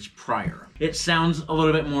 records prior. It sounds a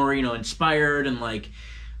little bit more, inspired and like,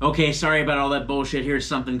 okay, sorry about all that bullshit, here's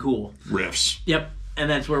something cool. Riffs. Yep, and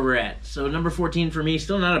that's where we're at. So number 14 for me,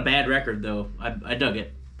 still not a bad record, though. I dug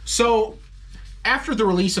it. So, after the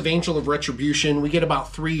release of Angel of Retribution, we get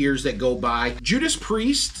about 3 years that go by. Judas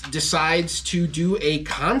Priest decides to do a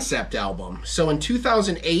concept album. So in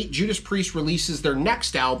 2008, Judas Priest releases their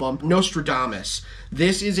next album, Nostradamus.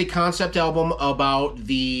 This is a concept album about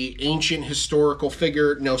the ancient historical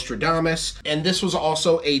figure Nostradamus, and this was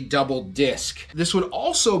also a double disc. This would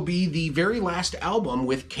also be the very last album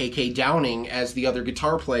with K.K. Downing as the other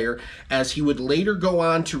guitar player, as he would later go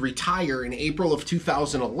on to retire in April of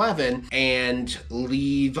 2011 and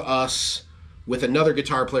leave us with another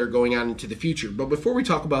guitar player going on into the future. But before we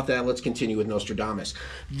talk about that, let's continue with Nostradamus.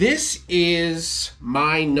 This is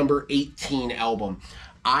my number 18 album.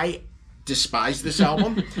 I despise this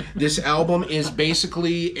album. This album is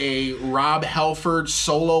basically a Rob Halford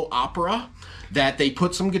solo opera that they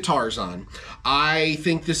put some guitars on. I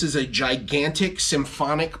think this is a gigantic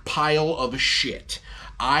symphonic pile of shit.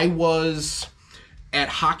 I was at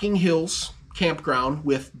Hocking Hills Campground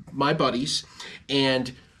with my buddies,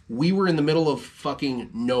 and we were in the middle of fucking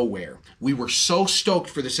nowhere. We were so stoked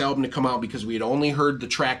for this album to come out because we had only heard the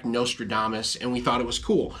track Nostradamus and we thought it was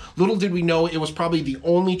cool. Little did we know it was probably the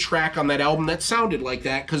only track on that album that sounded like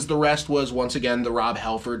that, because the rest was, once again, the Rob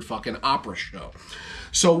Halford fucking opera show.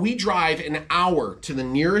 So we drive an hour to the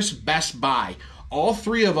nearest Best Buy. All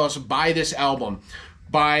three of us buy this album.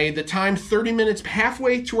 By the time 30 minutes,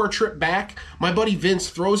 halfway to our trip back, my buddy Vince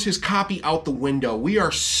throws his copy out the window. We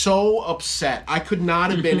are so upset. I could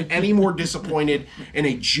not have been any more disappointed in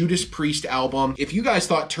a Judas Priest album. If you guys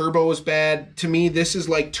thought Turbo was bad, to me, this is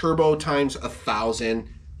like Turbo times 1,000,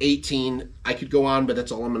 18. I could go on, but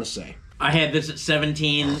that's all I'm going to say. I had this at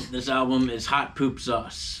 17. This album is hot poop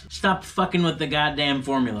sauce. Stop fucking with the goddamn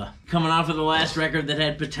formula. Coming off of the last record that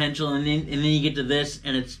had potential, and then you get to this,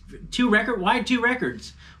 and it's why 2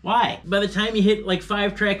 records? Why? By the time you hit like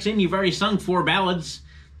 5 tracks in, you've already sung 4 ballads.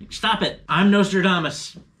 Stop it. I'm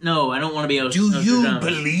Nostradamus. No, I don't want to be Nostradamus. Do you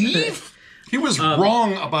believe? He was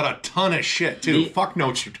wrong about a ton of shit, too. Fuck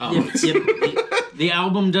Nostradamus. The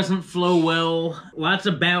album doesn't flow well. Lots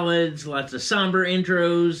of ballads, lots of somber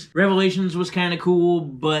intros. Revelations was kind of cool,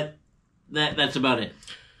 but that's about it.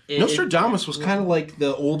 Nostradamus was kind of like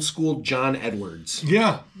the old school John Edwards.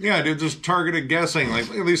 Yeah, dude, just targeted guessing. Like,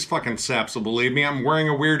 look at these fucking saps will believe me, I'm wearing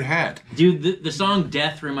a weird hat. Dude, the song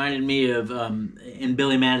Death reminded me of in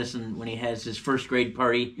Billy Madison when he has his first grade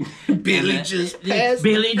party. Billy just passed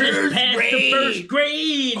the first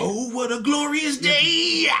grade. Oh, what a glorious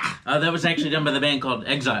day. That was actually done by the band called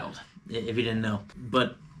Exiled, if you didn't know.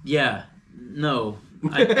 But, yeah, no.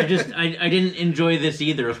 I didn't enjoy this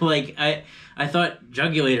either. Like, I thought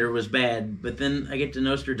Jugulator was bad, but then I get to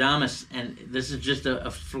Nostradamus, and this is just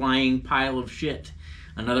a flying pile of shit.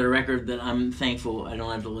 Another record that I'm thankful I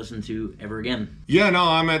don't have to listen to ever again. Yeah, no,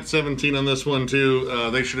 I'm at 17 on this one, too.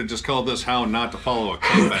 They should have just called this How Not to Follow a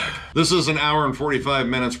Comeback. This is an hour and 45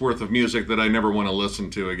 minutes worth of music that I never want to listen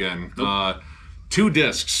to again. Nope. 2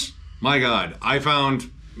 discs. My God. I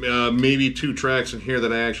found maybe 2 tracks in here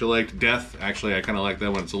that I actually liked. Death. Actually, I kind of like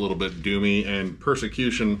that one. It's a little bit doomy. And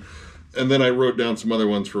Persecution. And then I wrote down some other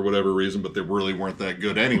ones for whatever reason, but they really weren't that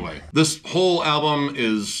good anyway. This whole album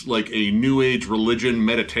is like a new age religion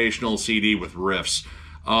meditational CD with riffs.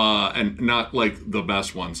 And not like the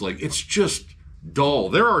best ones. Like, it's just dull.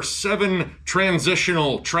 There are 7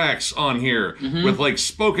 transitional tracks on here with like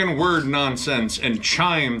spoken word nonsense and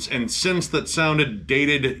chimes and synths that sounded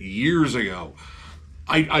dated years ago.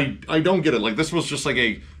 I don't get it. Like, this was just like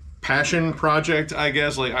a passion project, I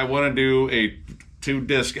guess. Like, I want to do a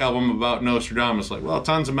 2-disc album about Nostradamus. Like, well,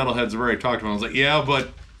 tons of metalheads have already talked about it. I was like, yeah, but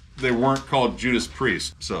they weren't called Judas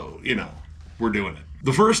Priest. So, you know, we're doing it.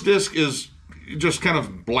 The first disc is just kind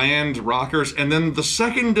of bland rockers, and then the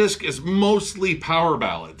second disc is mostly power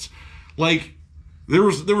ballads. Like, there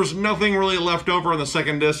was nothing really left over on the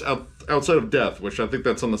second disc outside of Death, which I think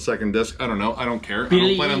that's on the second disc. I don't know. I don't care. I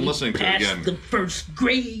don't plan on listening to it again. The first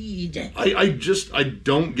grade. I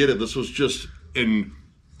don't get it. This was just an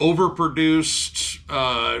overproduced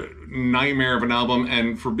nightmare of an album,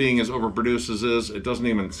 and for being as overproduced as it is, it doesn't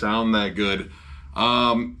even sound that good.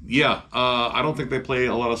 I don't think they play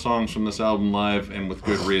a lot of songs from this album live, and with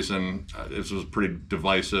good reason. This was pretty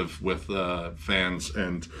divisive with fans,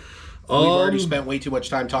 and we've already spent way too much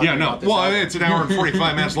time talking about this. Well, I mean, it's an hour and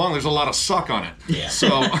 45 minutes long. There's a lot of suck on it. Yeah.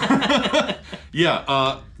 So,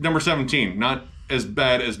 number 17, not as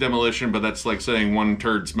bad as Demolition, but that's like saying one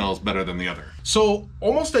turd smells better than the other. So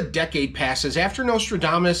almost a decade passes. After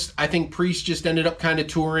Nostradamus, I think Priest just ended up kind of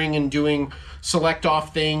touring and doing select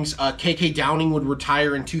off things. KK Downing would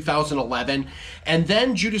retire in 2011. And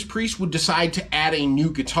then Judas Priest would decide to add a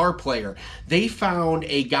new guitar player. They found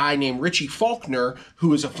a guy named Richie Faulkner,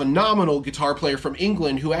 who is a phenomenal guitar player from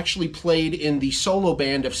England, who actually played in the solo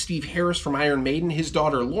band of Steve Harris from Iron Maiden. His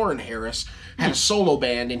daughter, Lauren Harris, had a solo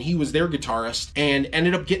band, and he was their guitarist, and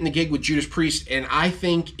ended up getting the gig with Judas Priest. And I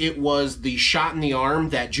think it was the shot in the arm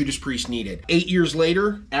that Judas Priest needed. 8 years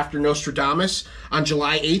later, after Nostradamus, on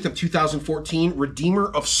July 8th of 2014, Redeemer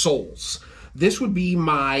of Souls. This would be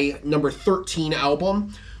my number 13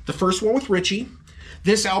 album, the first one with Richie.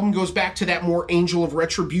 This album goes back to that more Angel of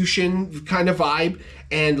Retribution kind of vibe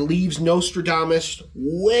and leaves Nostradamus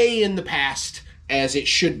way in the past, as it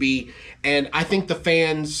should be. And I think the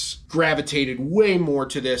fans gravitated way more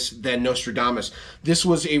to this than Nostradamus. This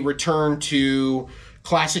was a return to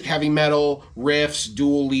classic heavy metal, riffs,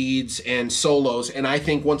 dual leads, and solos. And I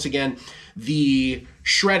think, once again, the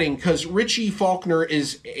shredding, because Richie Faulkner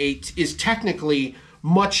is technically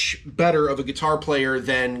much better of a guitar player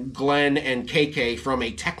than Glenn and KK from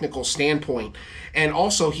a technical standpoint. And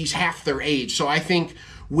also, he's half their age. So I think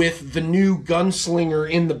with the new gunslinger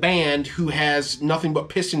in the band who has nothing but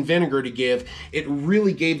piss and vinegar to give, it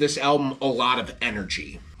really gave this album a lot of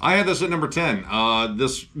energy. I had this at number 10.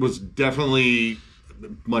 This was definitely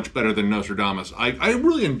much better than Nostradamus. I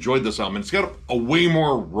really enjoyed this album. It's got a way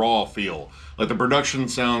more raw feel. Like the production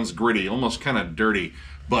sounds gritty, almost kind of dirty.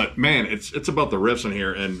 But man, it's about the riffs in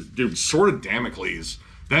here. And dude, Sword of Damocles,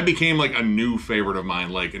 that became like a new favorite of mine,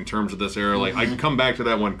 like in terms of this era. Like I can come back to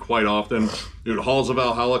that one quite often. Dude, Halls of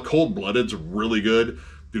Valhalla, Cold Blooded's really good.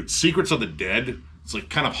 Dude, Secrets of the Dead, it's like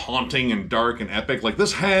kind of haunting and dark and epic. Like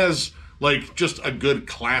this has like just a good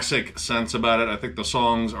classic sense about it. I think the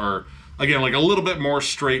songs are, again, like a little bit more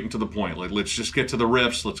straight and to the point. Like, let's just get to the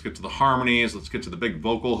riffs, let's get to the harmonies, let's get to the big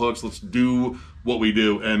vocal hooks, let's do what we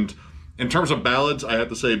do. And in terms of ballads, I have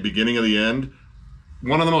to say, beginning of the end,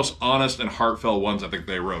 one of the most honest and heartfelt ones I think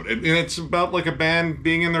they wrote. And it's about like a band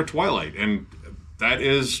being in their twilight, and that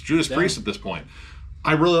is Judas Priest at this point.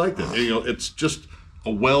 I really liked it. You know, it's just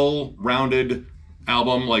a well-rounded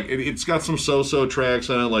album. Like it's got some so-so tracks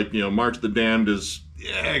on it, like, you know, March of the Damned is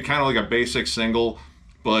kind of like a basic single,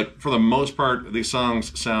 but for the most part these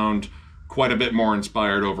songs sound quite a bit more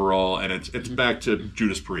inspired overall, and it's back to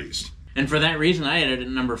Judas Priest. And for that reason, I had it at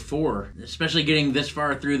number 4. Especially getting this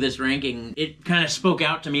far through this ranking, it kind of spoke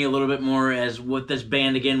out to me a little bit more as what this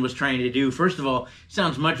band, again, was trying to do. First of all, it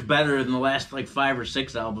sounds much better than the last, like, 5 or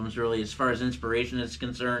 6 albums, really, as far as inspiration is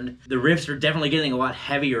concerned. The riffs are definitely getting a lot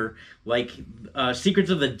heavier. Like, Secrets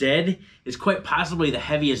of the Dead is quite possibly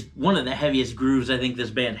one of the heaviest grooves I think this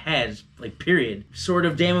band has, like, period. Sword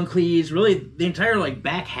of Damocles, really, the entire, like,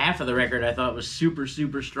 back half of the record I thought was super,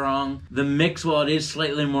 super strong. The mix, while it is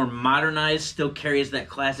slightly more modernized, still carries that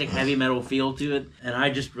classic heavy metal feel to it, and I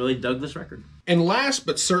just really dug this record. And last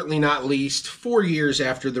but certainly not least, 4 years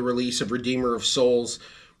after the release of Redeemer of Souls,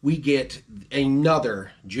 we get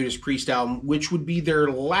another Judas Priest album, which would be their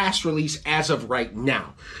last release as of right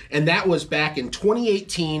now. And that was back in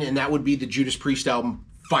 2018, and that would be the Judas Priest album,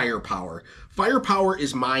 Firepower. Firepower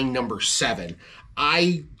is my number 7.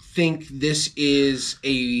 I think this is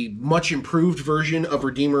a much improved version of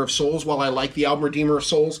Redeemer of Souls. While I like the album Redeemer of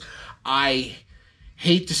Souls, I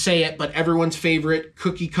hate to say it, but everyone's favorite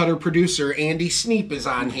cookie cutter producer, Andy Sneap, is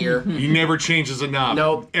on here. He never changes a knob.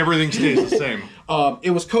 Nope. Everything stays the same. It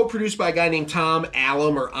was co-produced by a guy named Tom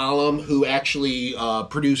Allum, who actually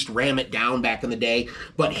produced Ram It Down back in the day.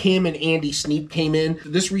 But him and Andy Sneap came in.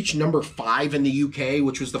 This reached number 5 in the UK,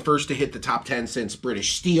 which was the first to hit the top 10 since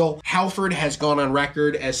British Steel. Halford has gone on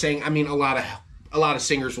record as saying, I mean, a lot of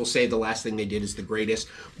singers will say the last thing they did is the greatest,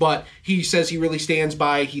 but he says he really stands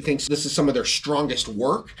by. He thinks this is some of their strongest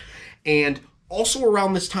work. And also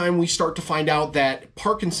around this time, we start to find out that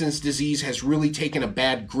Parkinson's disease has really taken a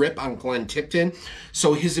bad grip on Glenn Tipton.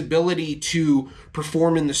 So his ability to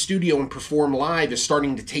perform in the studio and perform live is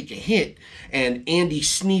starting to take a hit. And Andy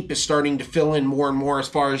Sneap is starting to fill in more and more as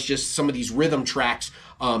far as just some of these rhythm tracks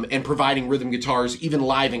and providing rhythm guitars, even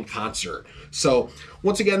live in concert. So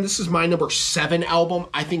once again, this is my number 7 album.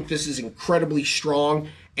 I think this is incredibly strong.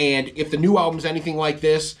 And if the new album's anything like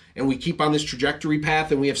this, and we keep on this trajectory path,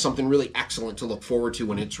 then we have something really excellent to look forward to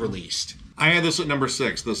when it's released. I had this at number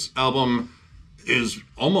 6. This album is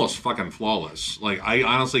almost fucking flawless. Like, I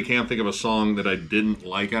honestly can't think of a song that I didn't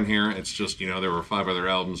like on here. It's just, you know, there were 5 other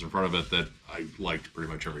albums in front of it that I liked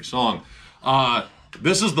pretty much every song.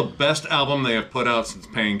 This is the best album they have put out since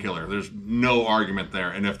Painkiller. There's no argument there.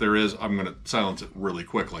 And if there is, I'm going to silence it really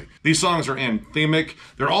quickly. These songs are anthemic.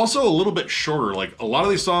 They're also a little bit shorter. Like, a lot of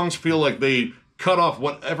these songs feel like they cut off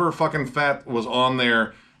whatever fucking fat was on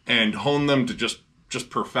there and honed them to just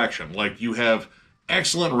perfection. Like, you have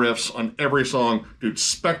excellent riffs on every song. Dude,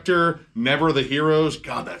 Spectre, Never the Heroes.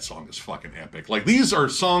 God, that song is fucking epic. Like, these are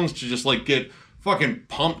songs to just, like, get fucking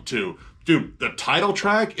pumped to. Dude, the title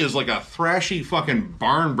track is like a thrashy fucking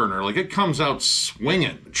barn burner. Like, it comes out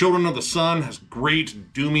swinging. Children of the Sun has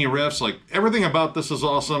great doomy riffs. Like, everything about this is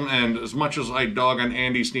awesome. And as much as I dog on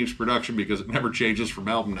Andy Sneap's production because it never changes from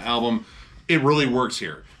album to album, it really works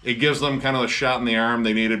here. It gives them kind of a shot in the arm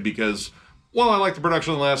they needed because, while I like the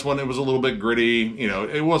production of the last one, it was a little bit gritty. You know,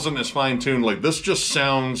 it wasn't as fine-tuned. Like, this just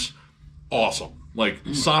sounds awesome. Like,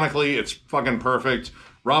 sonically, it's fucking perfect.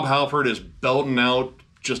 Rob Halford is belting out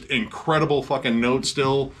just incredible fucking notes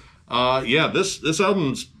still. Yeah, this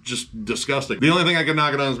album's just disgusting. The only thing I can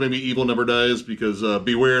knock it on is maybe Evil Never Dies, because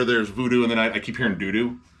beware, there's voodoo in the night. I keep hearing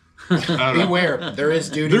doo-doo. Beware, there is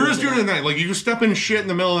doo-doo. There is doo-doo in the night. Like, you step in shit in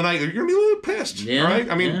the middle of the night, you're gonna be a little pissed. Yeah, all right?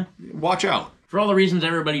 I mean, watch out. For all the reasons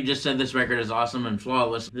everybody just said, this record is awesome and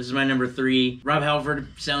flawless. This is my number 3. Rob Halford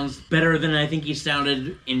sounds better than I think he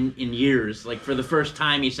sounded in years. Like, for the first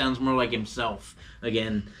time, he sounds more like himself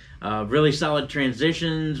again. Really solid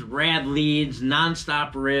transitions, rad leads,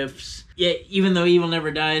 non-stop riffs. Yeah, even though Evil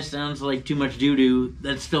Never Dies sounds like too much doo-doo,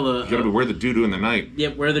 that's still a... You gotta be Where the Doo-Doo in the Night.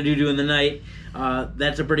 Yep, Where the Doo-Doo in the Night.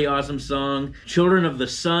 That's a pretty awesome song. Children of the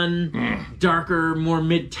Sun, darker, more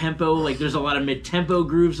mid-tempo. Like, there's a lot of mid-tempo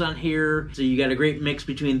grooves on here. So you got a great mix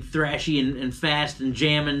between thrashy and fast and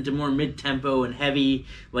jamming to more mid-tempo and heavy.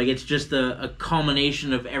 Like, it's just a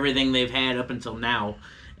culmination of everything they've had up until now.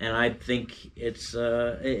 And I think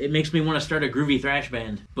it makes me want to start a groovy thrash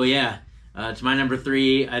band. But yeah, it's my number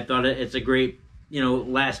 3. I thought it's a great,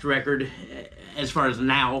 last record as far as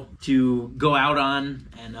now to go out on,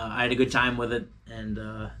 and I had a good time with it.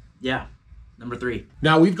 And yeah, number 3.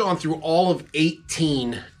 Now, we've gone through all of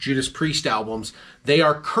 18 Judas Priest albums. They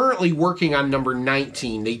are currently working on number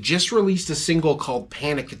 19. They just released a single called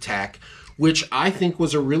Panic Attack, which I think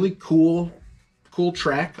was a really cool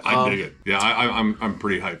track. I dig it. Yeah, I'm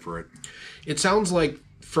pretty hyped for it. It sounds like,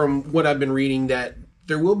 from what I've been reading, that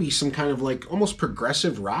there will be some kind of like almost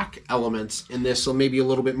progressive rock elements in this, so maybe a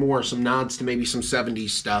little bit more, some nods to maybe some 70s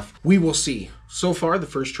stuff. We will see. So far, the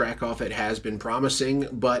first track off it has been promising,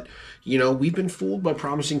 but, we've been fooled by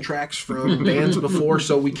promising tracks from bands before,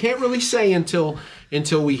 so we can't really say until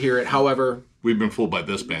we hear it. However... We've been fooled by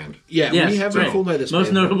this band. Yeah, yes, we have been fooled by this band.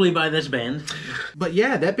 Most notably by this band. But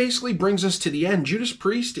yeah, that basically brings us to the end. Judas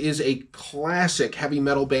Priest is a classic heavy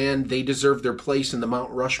metal band. They deserve their place in the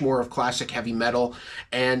Mount Rushmore of classic heavy metal,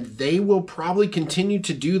 and they will probably continue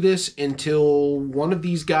to do this until one of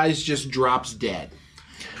these guys just drops dead.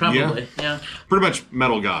 Probably, yeah. Pretty much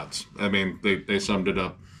metal gods. I mean, they summed it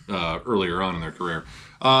up earlier on in their career.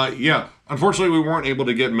 Yeah, unfortunately, we weren't able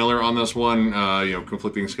to get Miller on this one.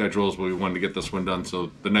 Conflicting schedules, but we wanted to get this one done.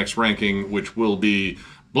 So the next ranking, which will be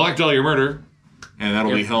Black Dahlia Murder, and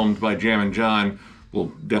that'll be helmed by Jammin John, will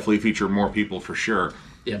definitely feature more people for sure.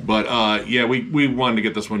 Yeah. But yeah, we wanted to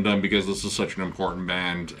get this one done because this is such an important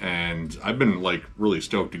band, and I've been really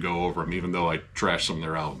stoked to go over them, even though I trashed some of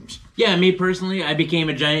their albums. Yeah, me personally, I became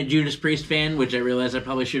a giant Judas Priest fan, which I realized I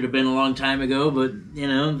probably should have been a long time ago. But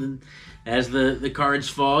as the cards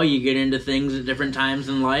fall, you get into things at different times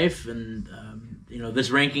in life, and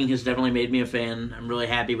this ranking has definitely made me a fan. I'm really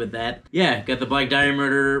happy with that. Yeah, got the Black Dahlia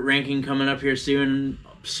Murder ranking coming up here soon.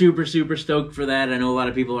 Super, super stoked for that. I know a lot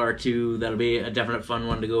of people are too. That'll be a definite fun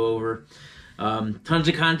one to go over. Tons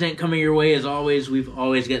of content coming your way as always. We've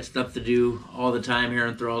always got stuff to do all the time here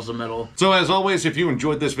on Thralls of Metal. So as always, if you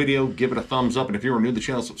enjoyed this video, give it a thumbs up. And if you are new to the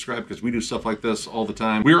channel, subscribe, because we do stuff like this all the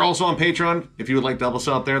time. We are also on Patreon. If you would like to help us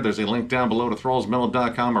out there, there's a link down below to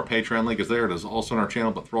thrallsmetal.com. Our Patreon link is there. It is also on our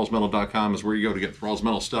channel, but thrallsmetal.com is where you go to get Thralls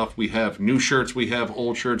Metal stuff. We have new shirts. We have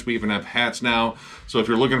old shirts. We even have hats now. So if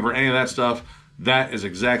you're looking for any of that stuff, that is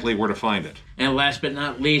exactly where to find it. And last but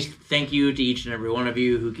not least, thank you to each and every one of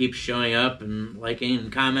you who keeps showing up and liking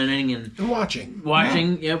and commenting and watching. Yeah.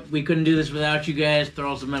 Yep, we couldn't do this without you guys.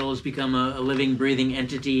 Thralls of Metal has become a living, breathing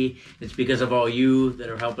entity. It's because of all you that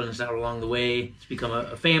are helping us out along the way. It's become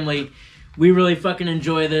a family. We really fucking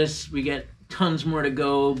enjoy this. We get tons more to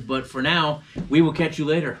go, but for now, we will catch you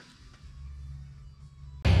later.